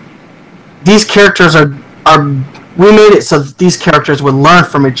said these characters are we made it so that these characters would learn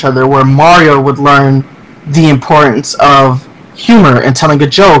from each other, where Mario would learn the importance of humor and telling a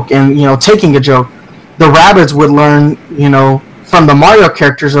joke and taking a joke. The Rabbids would learn from the Mario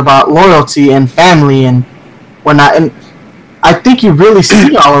characters about loyalty and family and whatnot. And I think you really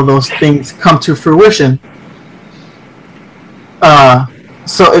see all of those things come to fruition.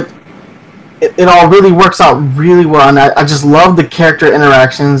 So it all really works out really well, and I just love the character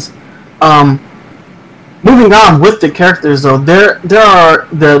interactions. Moving on with the characters, though, there are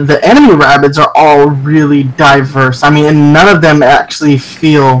the enemy Rabbids are all really diverse. I mean, and none of them actually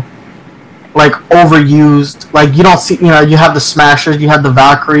feel like overused. Like, you don't see, you have the Smashers, you have the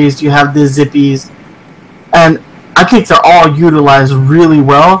Valkyries, you have the Zippies, and I think they're all utilized really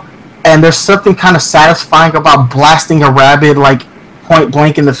well. And there's something kind of satisfying about blasting a Rabbid like point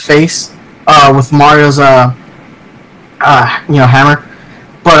blank in the face with Mario's hammer.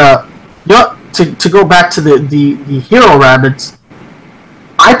 But to go back to the hero Rabbids,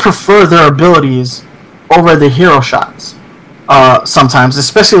 I prefer their abilities over the hero shots. Sometimes,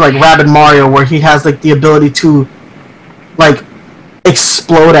 especially like Rabbid Mario, where he has like the ability to like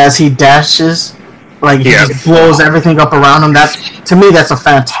explode as he dashes, like he just blows everything up around him. To me, that's a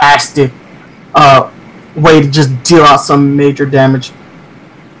fantastic way to just deal out some major damage.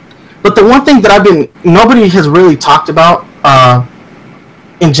 But the one thing that nobody has really talked about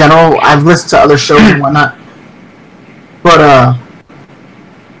in general, I've listened to other shows and whatnot, but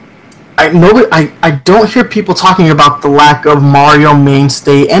I don't hear people talking about the lack of Mario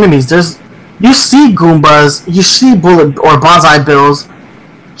mainstay enemies. You see Goombas, you see Bullet or Bonsai Bills,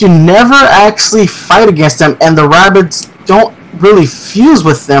 you never actually fight against them, and the Rabbids don't really fuse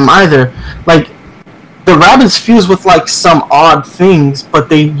with them either. Like, the Rabbids fuse with like some odd things,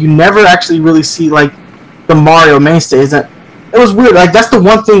 but you never actually really see like the Mario mainstays. And it was weird. Like, that's the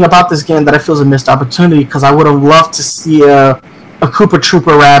one thing about this game that I feel is a missed opportunity, because I would have loved to see a Koopa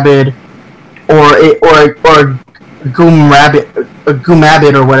Troopa Rabbid, or a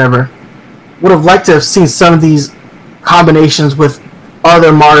Goomabbid or whatever. Would have liked to have seen some of these combinations with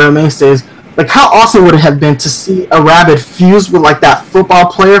other Mario mainstays. Like, how awesome would it have been to see a Rabbid fuse with like that football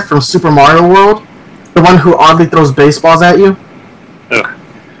player from Super Mario World, the one who oddly throws baseballs at you. Ugh.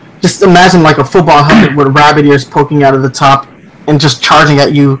 Just imagine like a football helmet with Rabbid ears poking out of the top and just charging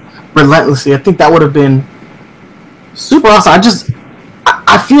at you relentlessly. I think that would have been super awesome.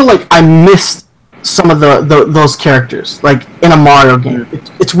 I feel like I missed some of those characters, like in a Mario game.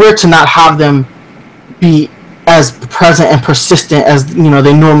 It's weird to not have them be as present and persistent as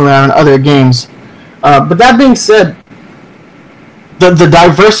they normally are in other games. But that being said, the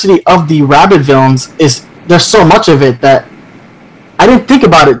diversity of the Rabbid villains there's so much of it that I didn't think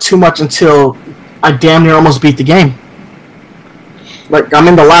about it too much until I damn near almost beat the game. Like, I'm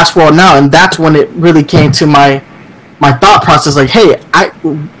in the last world now, and that's when it really came to my thought process, like, hey,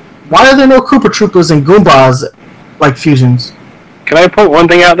 why are there no Koopa Troopas and Goombas, like, fusions? Can I point one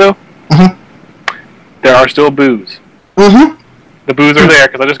thing out, though? Mm-hmm. There are still boos. Mm-hmm. The boos are there,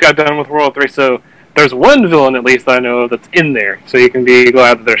 because I just got done with World 3, so there's one villain, at least, that I know of that's in there, so you can be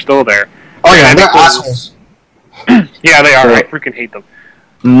glad that they're still there. Oh, yeah, they're assholes. Yeah, they are. I freaking hate them.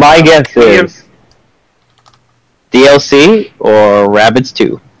 My guess is DLC or Rabbids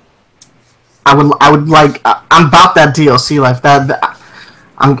 2. I would like. I'm about that DLC life.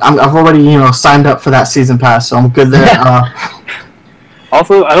 I've already signed up for that season pass, so I'm good there.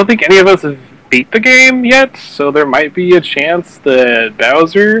 Also, I don't think any of us have beat the game yet, so there might be a chance that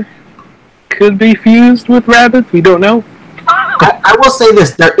Bowser could be fused with Rabbids. We don't know. I will say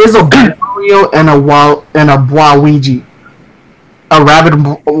this: there is a Wario and a Waluigi, a Rabbid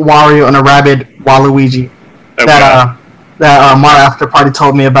Wario and a Rabbid Waluigi that Mario After Party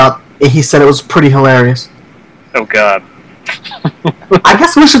told me about. He said it was pretty hilarious. Oh God! I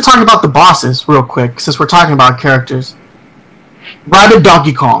guess we should talk about the bosses real quick, since we're talking about characters. Rabbid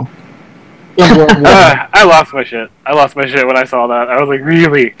Donkey Kong. I lost my shit. I lost my shit when I saw that. I was like,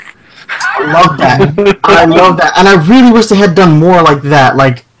 really? I love that. I love that, and I really wish they had done more like that.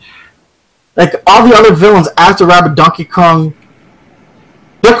 Like all the other villains after Rabbid Donkey Kong,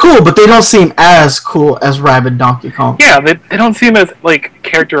 they're cool, but they don't seem as cool as Rabbid Donkey Kong. Yeah, they don't seem as like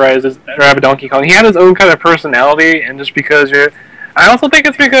characterized as Rabbid Donkey Kong. He had his own kind of personality, and just because I also think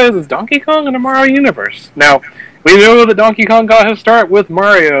it's because it's Donkey Kong in the Mario universe. Now, we know that Donkey Kong got his start with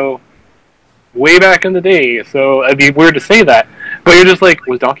Mario way back in the day, so it'd be weird to say that. But you're just like,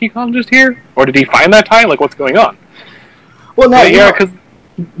 was Donkey Kong just here? Or did he find that tie? Like, what's going on? Well, no, yeah, because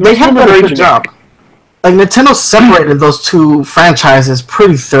they have done a good job. Like, Nintendo separated those two franchises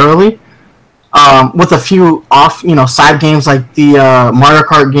pretty thoroughly, with a few side games like the Mario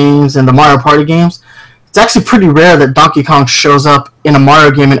Kart games and the Mario Party games. It's actually pretty rare that Donkey Kong shows up in a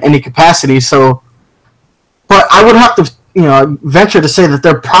Mario game in any capacity, so... But I would have to, venture to say that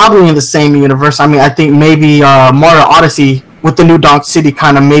they're probably in the same universe. I mean, I think maybe Mario Odyssey with the new Donk City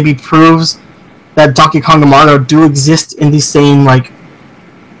kind of maybe proves that Donkey Kong and Mario do exist in the same,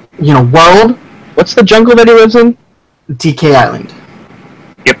 world. What's the jungle that he lives in? DK Island.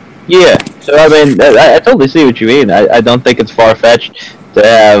 Yep. Yeah. So, I mean, I totally see what you mean. I don't think it's far-fetched to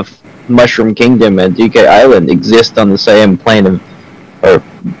have Mushroom Kingdom and DK Island exist on the same plane or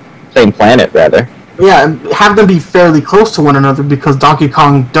same planet, rather. Yeah, and have them be fairly close to one another because Donkey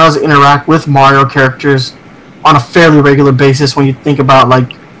Kong does interact with Mario characters on a fairly regular basis when you think about,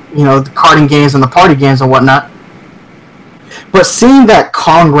 the karting games and the party games and whatnot. But seeing that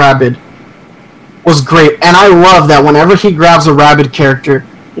Kong Rabbid was great, and I love that whenever he grabs a Rabbid character,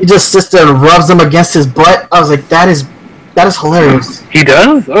 he just sits there and rubs them against his butt. I was like, that is hilarious. He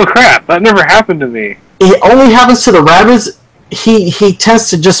does? Oh crap, that never happened to me. It only happens to the Rabbids. He tends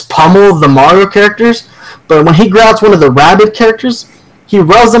to just pummel the Mario characters, but when he grabs one of the Rabbid characters, he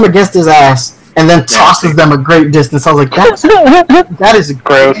rubs them against his ass and then tosses them a great distance. I was like, that is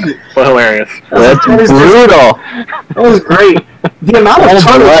gross, but hilarious. That's brutal. That was great. The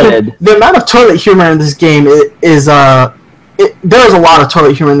amount of toilet humor in this game is there's a lot of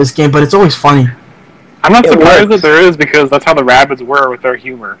toilet humor in this game, but it's always funny. I'm not surprised that there is because that's how the Rabbids were with their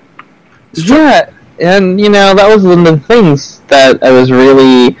humor. Yeah. And, that was one of the things that I was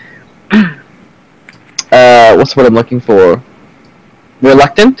really, what's what I'm looking for?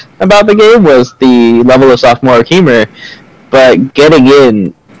 Reluctant about the game was the level of sophomoric humor, but getting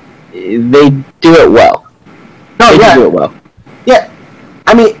in, they do it well. They do it well. Yeah.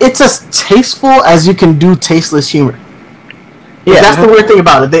 I mean, it's as tasteful as you can do tasteless humor. Yeah. That's the weird thing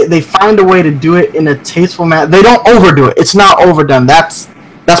about it. They find a way to do it in a tasteful manner. They don't overdo it. It's not overdone. That's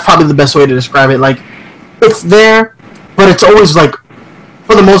probably the best way to describe it. Like, it's there, but it's always,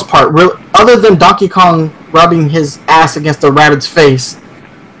 for the most part, other than Donkey Kong rubbing his ass against the rabbit's face,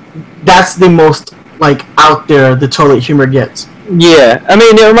 that's the most, out there the toilet humor gets. Yeah, I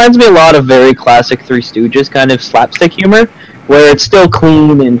mean, it reminds me a lot of very classic Three Stooges kind of slapstick humor, where it's still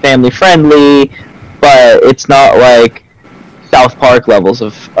clean and family-friendly, but it's not like South Park levels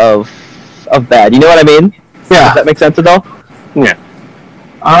of bad. You know what I mean? Yeah. Does that make sense at all? Yeah.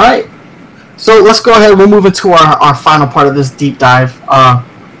 Alright. So let's go ahead. We'll move into our final part of this deep dive.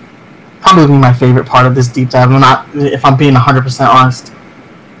 Probably my favorite part of this deep dive. If I'm being 100% honest.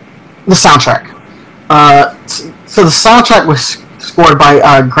 The soundtrack. So the soundtrack was scored by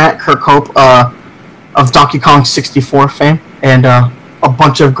Grant Kirkhope of Donkey Kong 64 fame and a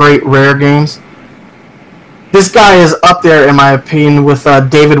bunch of great Rare games. This guy is up there, in my opinion, with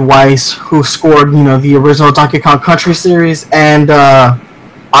David Weiss, who scored the original Donkey Kong Country series, and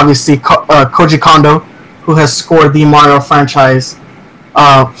obviously Koji Kondo, who has scored the Mario franchise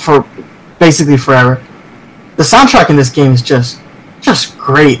for basically forever. The soundtrack in this game is just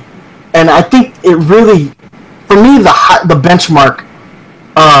great, and I think it really, for me, the benchmark.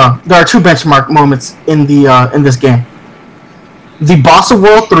 There are two benchmark moments in this game. The boss of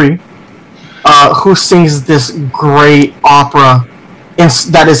World 3, who sings this great opera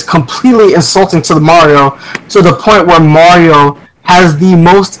that is completely insulting to the Mario, to the point where Mario has the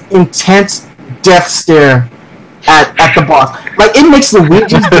most intense death stare at the boss. It makes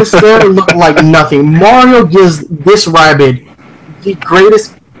Luigi's death stare look like nothing. Mario gives this Rabbid the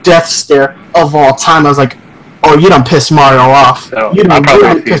greatest death stare of all time. I was like, oh, you done pissed Mario off. So, you done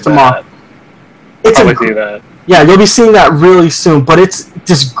really pissed him off. I'll probably see that. Yeah, you'll be seeing that really soon, but it's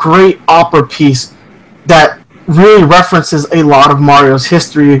this great opera piece that really references a lot of Mario's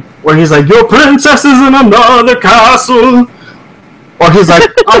history, where he's like, your princess is in another castle, or he's like,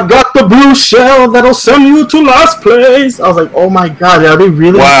 I've got the blue shell that'll send you to last place. I was like, oh my god, are they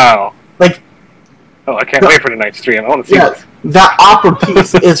really... Wow. Oh, I can't wait for tonight's stream. I want to see this. That opera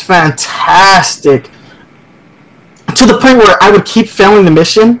piece is fantastic. To the point where I would keep failing the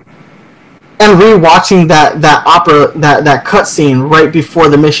mission, and rewatching that cutscene right before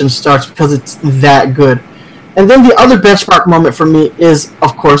the mission starts because it's that good. And then the other benchmark moment for me is,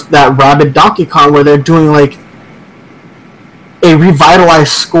 of course, that Rabid Donkey Kong where they're doing like a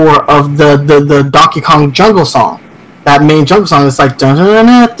revitalized score of the Donkey Kong jungle song. That main jungle song is like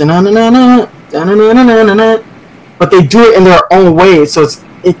but they do it in their own way, so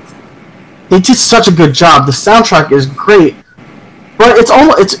they did such a good job. The soundtrack is great, but it's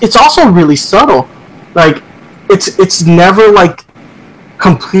also really subtle. Like it's never like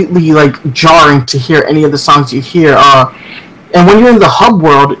completely like jarring to hear any of the songs you hear. And when you're in the hub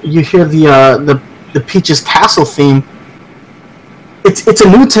world, you hear the Peach's Castle theme. It's a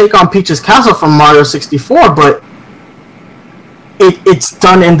new take on Peach's Castle from Mario 64, but it's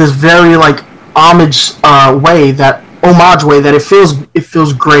done in this very like homage way that it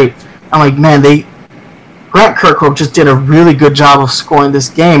feels great. I'm like, man, Grant Kirkhope just did a really good job of scoring this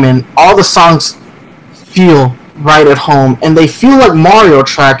game, and all the songs feel right at home, and they feel like Mario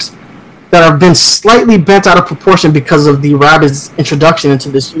tracks that have been slightly bent out of proportion because of the Rabbids' introduction into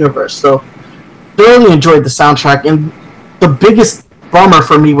this universe. So, thoroughly enjoyed the soundtrack, and the biggest bummer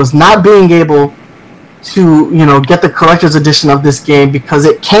for me was not being able to, get the collector's edition of this game because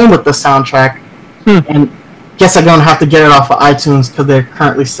it came with the soundtrack, and guess I'm gonna have to get it off of iTunes because they're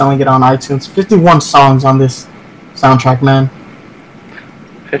currently selling it on iTunes. 51 songs on this soundtrack, man.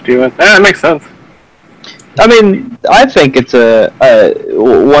 51. That makes sense. I mean, I think it's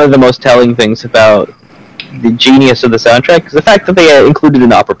one of the most telling things about the genius of the soundtrack is the fact that they included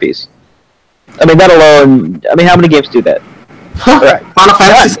an opera piece. I mean, that alone. I mean, how many games do that? Right.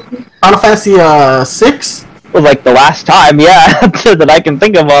 Final Fantasy 6. Well, like the last time, yeah, that I can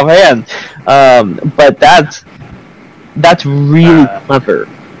think of offhand. But that's really clever.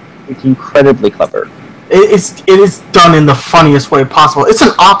 It's incredibly clever. It is done in the funniest way possible. It's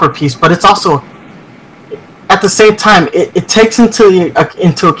an opera piece, but it's also, at the same time, it takes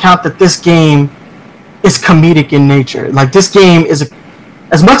into account that this game is comedic in nature. Like, this game is,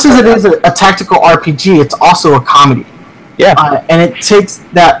 as much as it is a tactical RPG, it's also a comedy. Yeah. And it takes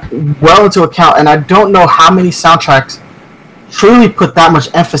that well into account, and I don't know how many soundtracks truly put that much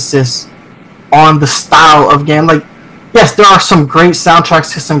emphasis on the style of game. Like, yes, there are some great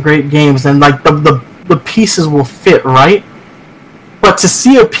soundtracks to some great games, and like the pieces will fit, right? But to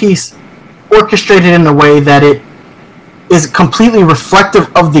see a piece orchestrated in a way that it is completely reflective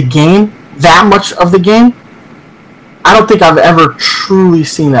of the game, that much of the game, I don't think I've ever truly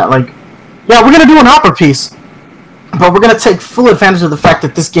seen that. Like, yeah, we're gonna do an opera piece, but we're going to take full advantage of the fact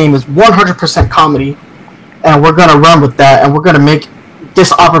that this game is 100% comedy, and we're going to run with that, and we're going to make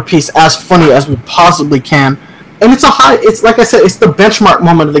this opera piece as funny as we possibly can. And it's like I said, it's the benchmark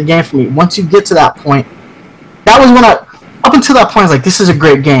moment of the game for me. Once you get to that point, that was when up until that point, I was like, this is a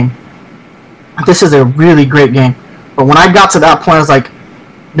great game. This is a really great game. But when I got to that point, I was like,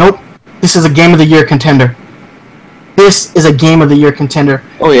 nope, this is a Game of the Year contender. This is a Game of the Year contender.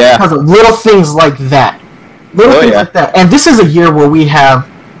 Oh, yeah. Because of little things like that. Like that. And this is a year where we have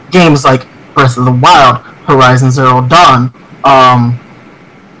games like Breath of the Wild, Horizon Zero Dawn,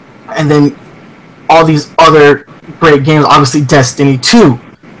 and then all these other great games, obviously Destiny 2.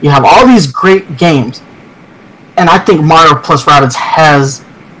 You have all these great games, and I think Mario+Rabbids has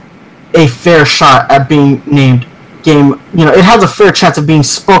a fair shot at being named game. It has a fair chance of being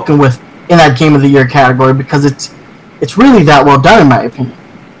spoken with in that Game of the Year category because it's really that well done in my opinion.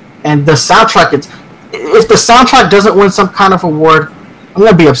 And the soundtrack, if the soundtrack doesn't win some kind of award, I'm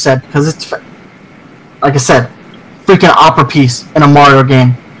gonna be upset because it's, like I said, freaking opera piece in a Mario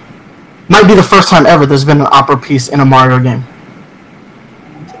game. Might be the first time ever there's been an opera piece in a Mario game.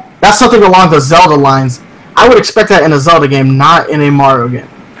 That's something along the Zelda lines. I would expect that in a Zelda game, not in a Mario game.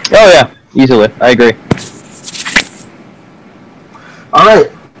 Oh yeah, easily. I agree.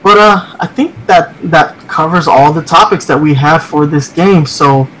 Alright, but I think that covers all the topics that we have for this game,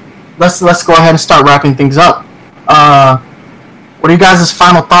 so let's go ahead and start wrapping things up. What are you guys'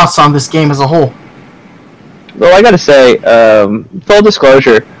 final thoughts on this game as a whole? Well, I gotta say, full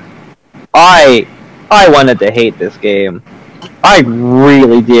disclosure, I wanted to hate this game. I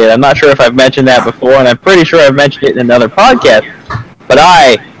really did. I'm not sure if I've mentioned that before, and I'm pretty sure I've mentioned it in another podcast. But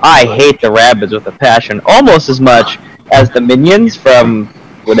I hate the Rabbids with a passion, almost as much as the Minions from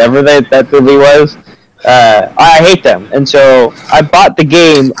whatever that movie was. I hate them, and so I bought the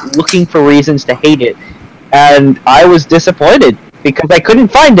game looking for reasons to hate it, and I was disappointed because I couldn't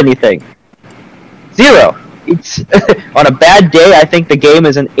find anything. Zero. It's on a bad day, I think the game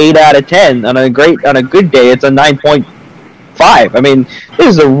is an 8 out of 10. On a good day, it's a 9.5. I mean, this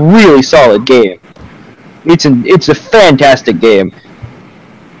is a really solid game. It's a fantastic game.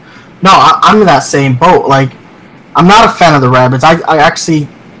 No, I'm in that same boat. Like, I'm not a fan of the Rabbids. I actually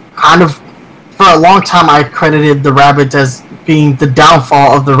kind of, for a long time, I credited the Rabbids as being the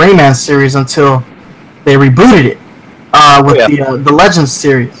downfall of the Rayman series until they rebooted it with the Legends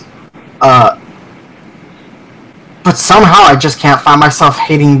series. But somehow I just can't find myself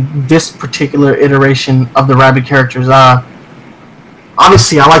hating this particular iteration of the Rabbid characters.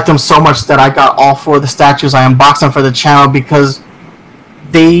 Obviously, I like them so much that I got all four of the statues. I unboxed them for the channel because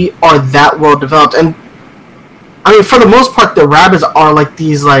they are that well developed. And I mean, for the most part, the Rabbids are like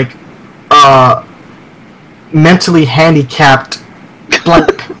these mentally handicapped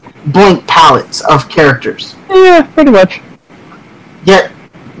blank palettes of characters. Yeah, pretty much. Yet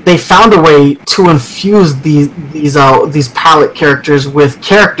they found a way to infuse these palette characters with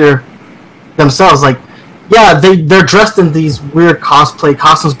character themselves. Like, yeah, they're dressed in these weird cosplay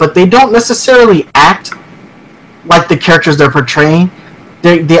costumes, but they don't necessarily act like the characters they're portraying.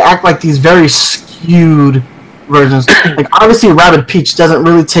 They act like these very skewed versions. Like, obviously, Rabbid Peach doesn't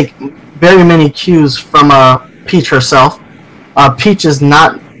really take very many cues from Peach herself. Peach is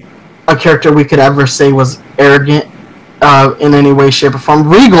not a character we could ever say was arrogant in any way, shape, or form.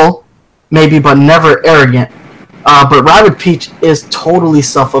 Regal, maybe, but never arrogant. But Rabbid Peach is totally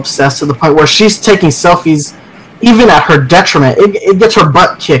self-obsessed to the point where she's taking selfies even at her detriment. It gets her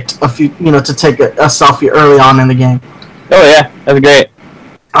butt kicked to take a selfie early on in the game. Oh yeah, that's great.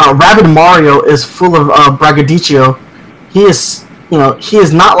 Rabbid Mario is full of braggadocio. He is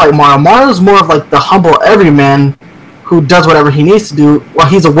not like Mario. Mario's more of like the humble everyman who does whatever he needs to do. While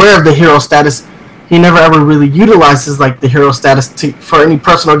he's aware of the hero status, he never ever really utilizes like the hero status for any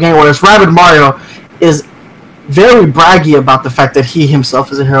personal gain. Whereas Rabbid Mario is very braggy about the fact that he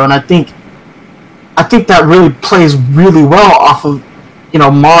himself is a hero, and I think that really plays really well off of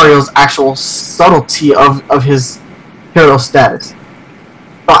Mario's actual subtlety of his hero status.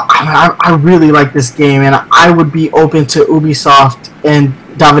 But I really like this game, and I would be open to Ubisoft and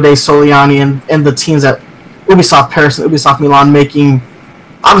Davide Soliani and the teams at Ubisoft Paris and Ubisoft Milan making.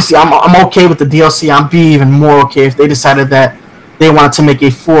 Obviously, I'm okay with the DLC. I'd be even more okay if they decided that they wanted to make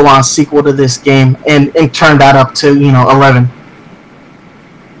a full-on sequel to this game and turn that up to 11.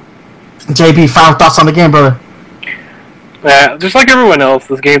 JB, final thoughts on the game, brother? Just like everyone else,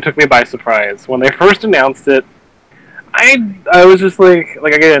 this game took me by surprise. When they first announced it, I was just like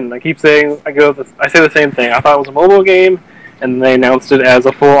again, I keep saying, I say the same thing. I thought it was a mobile game, and then they announced it as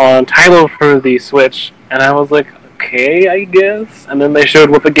a full-on title for the Switch, and I was like, okay, I guess. And then they showed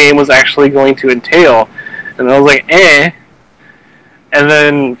what the game was actually going to entail, and I was like, eh. And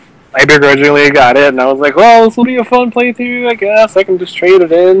then I begrudgingly got it, and I was like, well, this will be a fun playthrough, I guess. I can just trade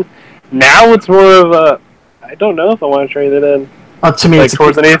it in. Now it's more of a, I don't know if I want to trade it in. To me, like,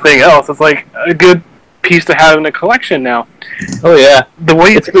 towards anything else. It's like a good piece to have in a collection now. Oh yeah, the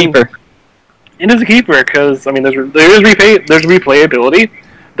way it's a keeper. It is a keeper because I mean, there's replayability.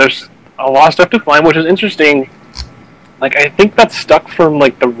 There's a lot of stuff to find, which is interesting. Like, I think that's stuck from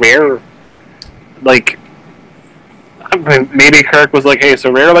like the Rare, like. Maybe Kirk was like, "Hey,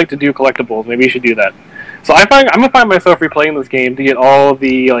 so Rare like to do collectibles. Maybe you should do that." So I'm gonna find myself replaying this game to get all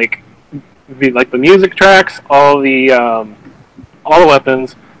the the music tracks, all the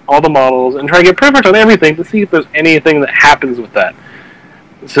weapons, all the models, and try to get pretty much on everything to see if there's anything that happens with that.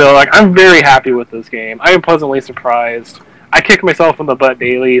 So like, I'm very happy with this game. I am pleasantly surprised. I kick myself in the butt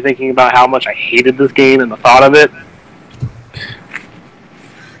daily thinking about how much I hated this game and the thought of it.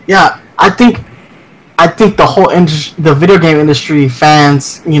 Yeah, I think the whole the video game industry,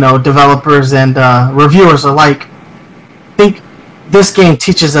 fans, developers and reviewers alike, think this game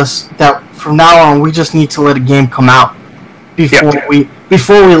teaches us that from now on we just need to let a game come out before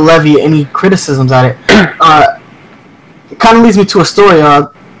we levy any criticisms at it. It kind of leads me to a story.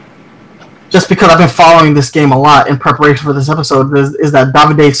 Just because I've been following this game a lot in preparation for this episode, is that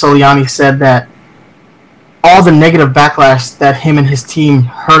Davide Soliani said that all the negative backlash that him and his team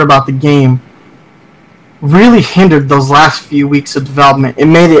heard about the game really hindered those last few weeks of development. It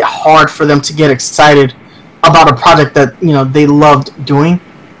made it hard for them to get excited about a project that they loved doing,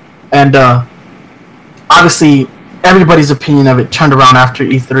 and obviously everybody's opinion of it turned around after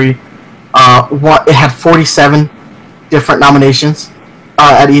E3. It had 47 different nominations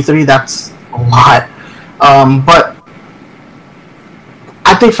at E3. That's a lot, but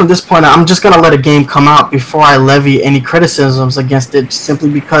I think from this point I'm just gonna let a game come out before I levy any criticisms against it, simply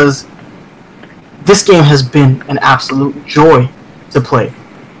because this game has been an absolute joy to play. It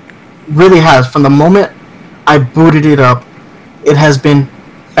really has. From the moment I booted it up, it has been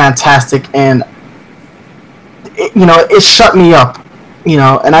fantastic, and it shut me up.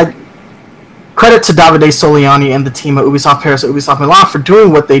 And credit to Davide Soliani and the team at Ubisoft Paris and Ubisoft Milan for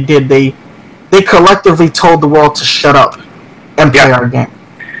doing what they did. They collectively told the world to shut up and play our game.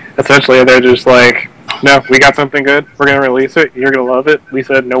 Essentially, they're just like, no, we got something good. We're going to release it. You're going to love it. We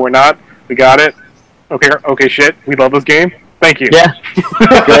said, no, we're not. We got it. Okay, shit. We love this game. Thank you. Yeah.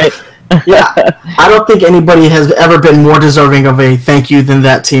 Great. Yeah, I don't think anybody has ever been more deserving of a thank you than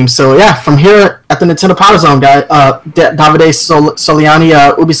that team. So yeah, from here at the Nintendo PowerZone, guy, Davide Soliani,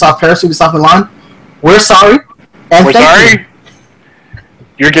 Ubisoft Paris, Ubisoft Milan, we're sorry. And we're sorry.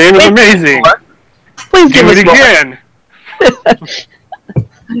 Your game is amazing. Please do it again.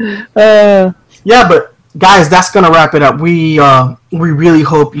 Yeah, but guys, that's gonna wrap it up. We really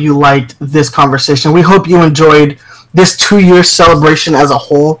hope you liked this conversation. We hope you enjoyed this 2-year celebration as a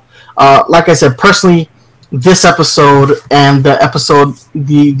whole. Like I said, personally, this episode and the episode,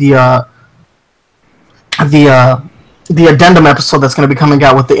 the addendum episode that's going to be coming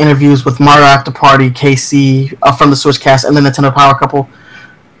out with the interviews with Mario After Party, KC from the Switchcast, and the Nintendo Power Couple.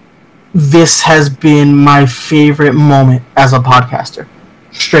 This has been my favorite moment as a podcaster.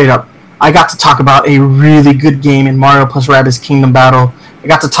 Straight up, I got to talk about a really good game in Mario+Rabbids Kingdom Battle. I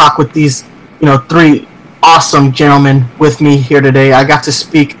got to talk with these, 3 awesome gentlemen with me here today. I got to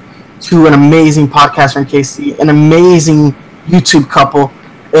speak to an amazing podcaster in KC, an amazing YouTube couple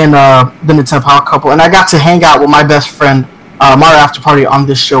in the Nintendo Power Couple, and I got to hang out with my best friend, Mario After Party, on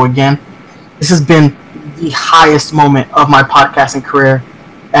this show again. This has been the highest moment of my podcasting career,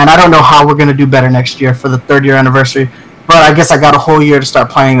 and I don't know how we're going to do better next year for the 3rd year anniversary, but I guess I got a whole year to start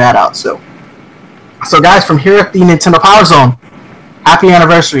planning that out. So guys, from here at the Nintendo PowerZone, happy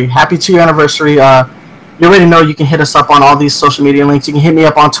anniversary, happy 2-year anniversary. You already know you can hit us up on all these social media links. You can hit me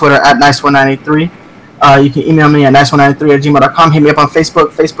up on Twitter at nice1983. You can email me at nice193@gmail.com. Hit me up on Facebook,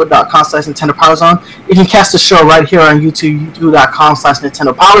 facebook.com/Nintendo PowerZone. You can catch the show right here on YouTube,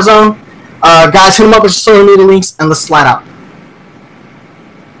 youtube.com/Nintendo PowerZone. Guys, hit them up with your social media links, and let's slide out.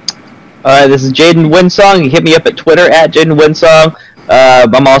 Alright, this is Jaden Winsong. You can hit me up at Twitter at Jaden Winsong.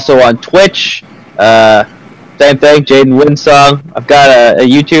 I'm also on Twitch. Same thing, Jaden Winsong. I've got a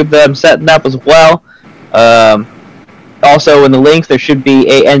YouTube that I'm setting up as well. Also in the links there should be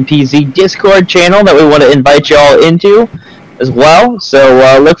a NPZ Discord channel that we want to invite you all into as well,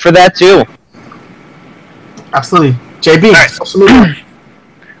 so look for that too. Absolutely. JB, right. Social media.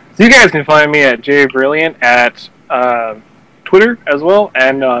 So you guys can find me at jbrilliant at Twitter as well,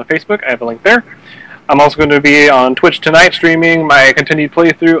 and Facebook. I have a link there. I'm also going to be on Twitch tonight streaming my continued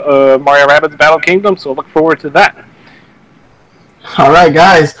playthrough of Mario+Rabbids Battle Kingdom, so look forward to that. Alright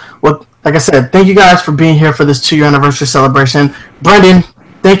guys, well, like I said, thank you guys for being here for this 2-year anniversary celebration. Brendan,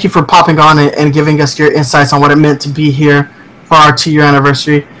 thank you for popping on and giving us your insights on what it meant to be here for our 2-year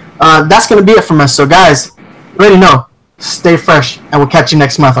anniversary. That's going to be it from us. So guys, you already know, stay fresh, and we'll catch you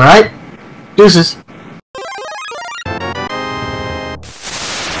next month, alright? Deuces.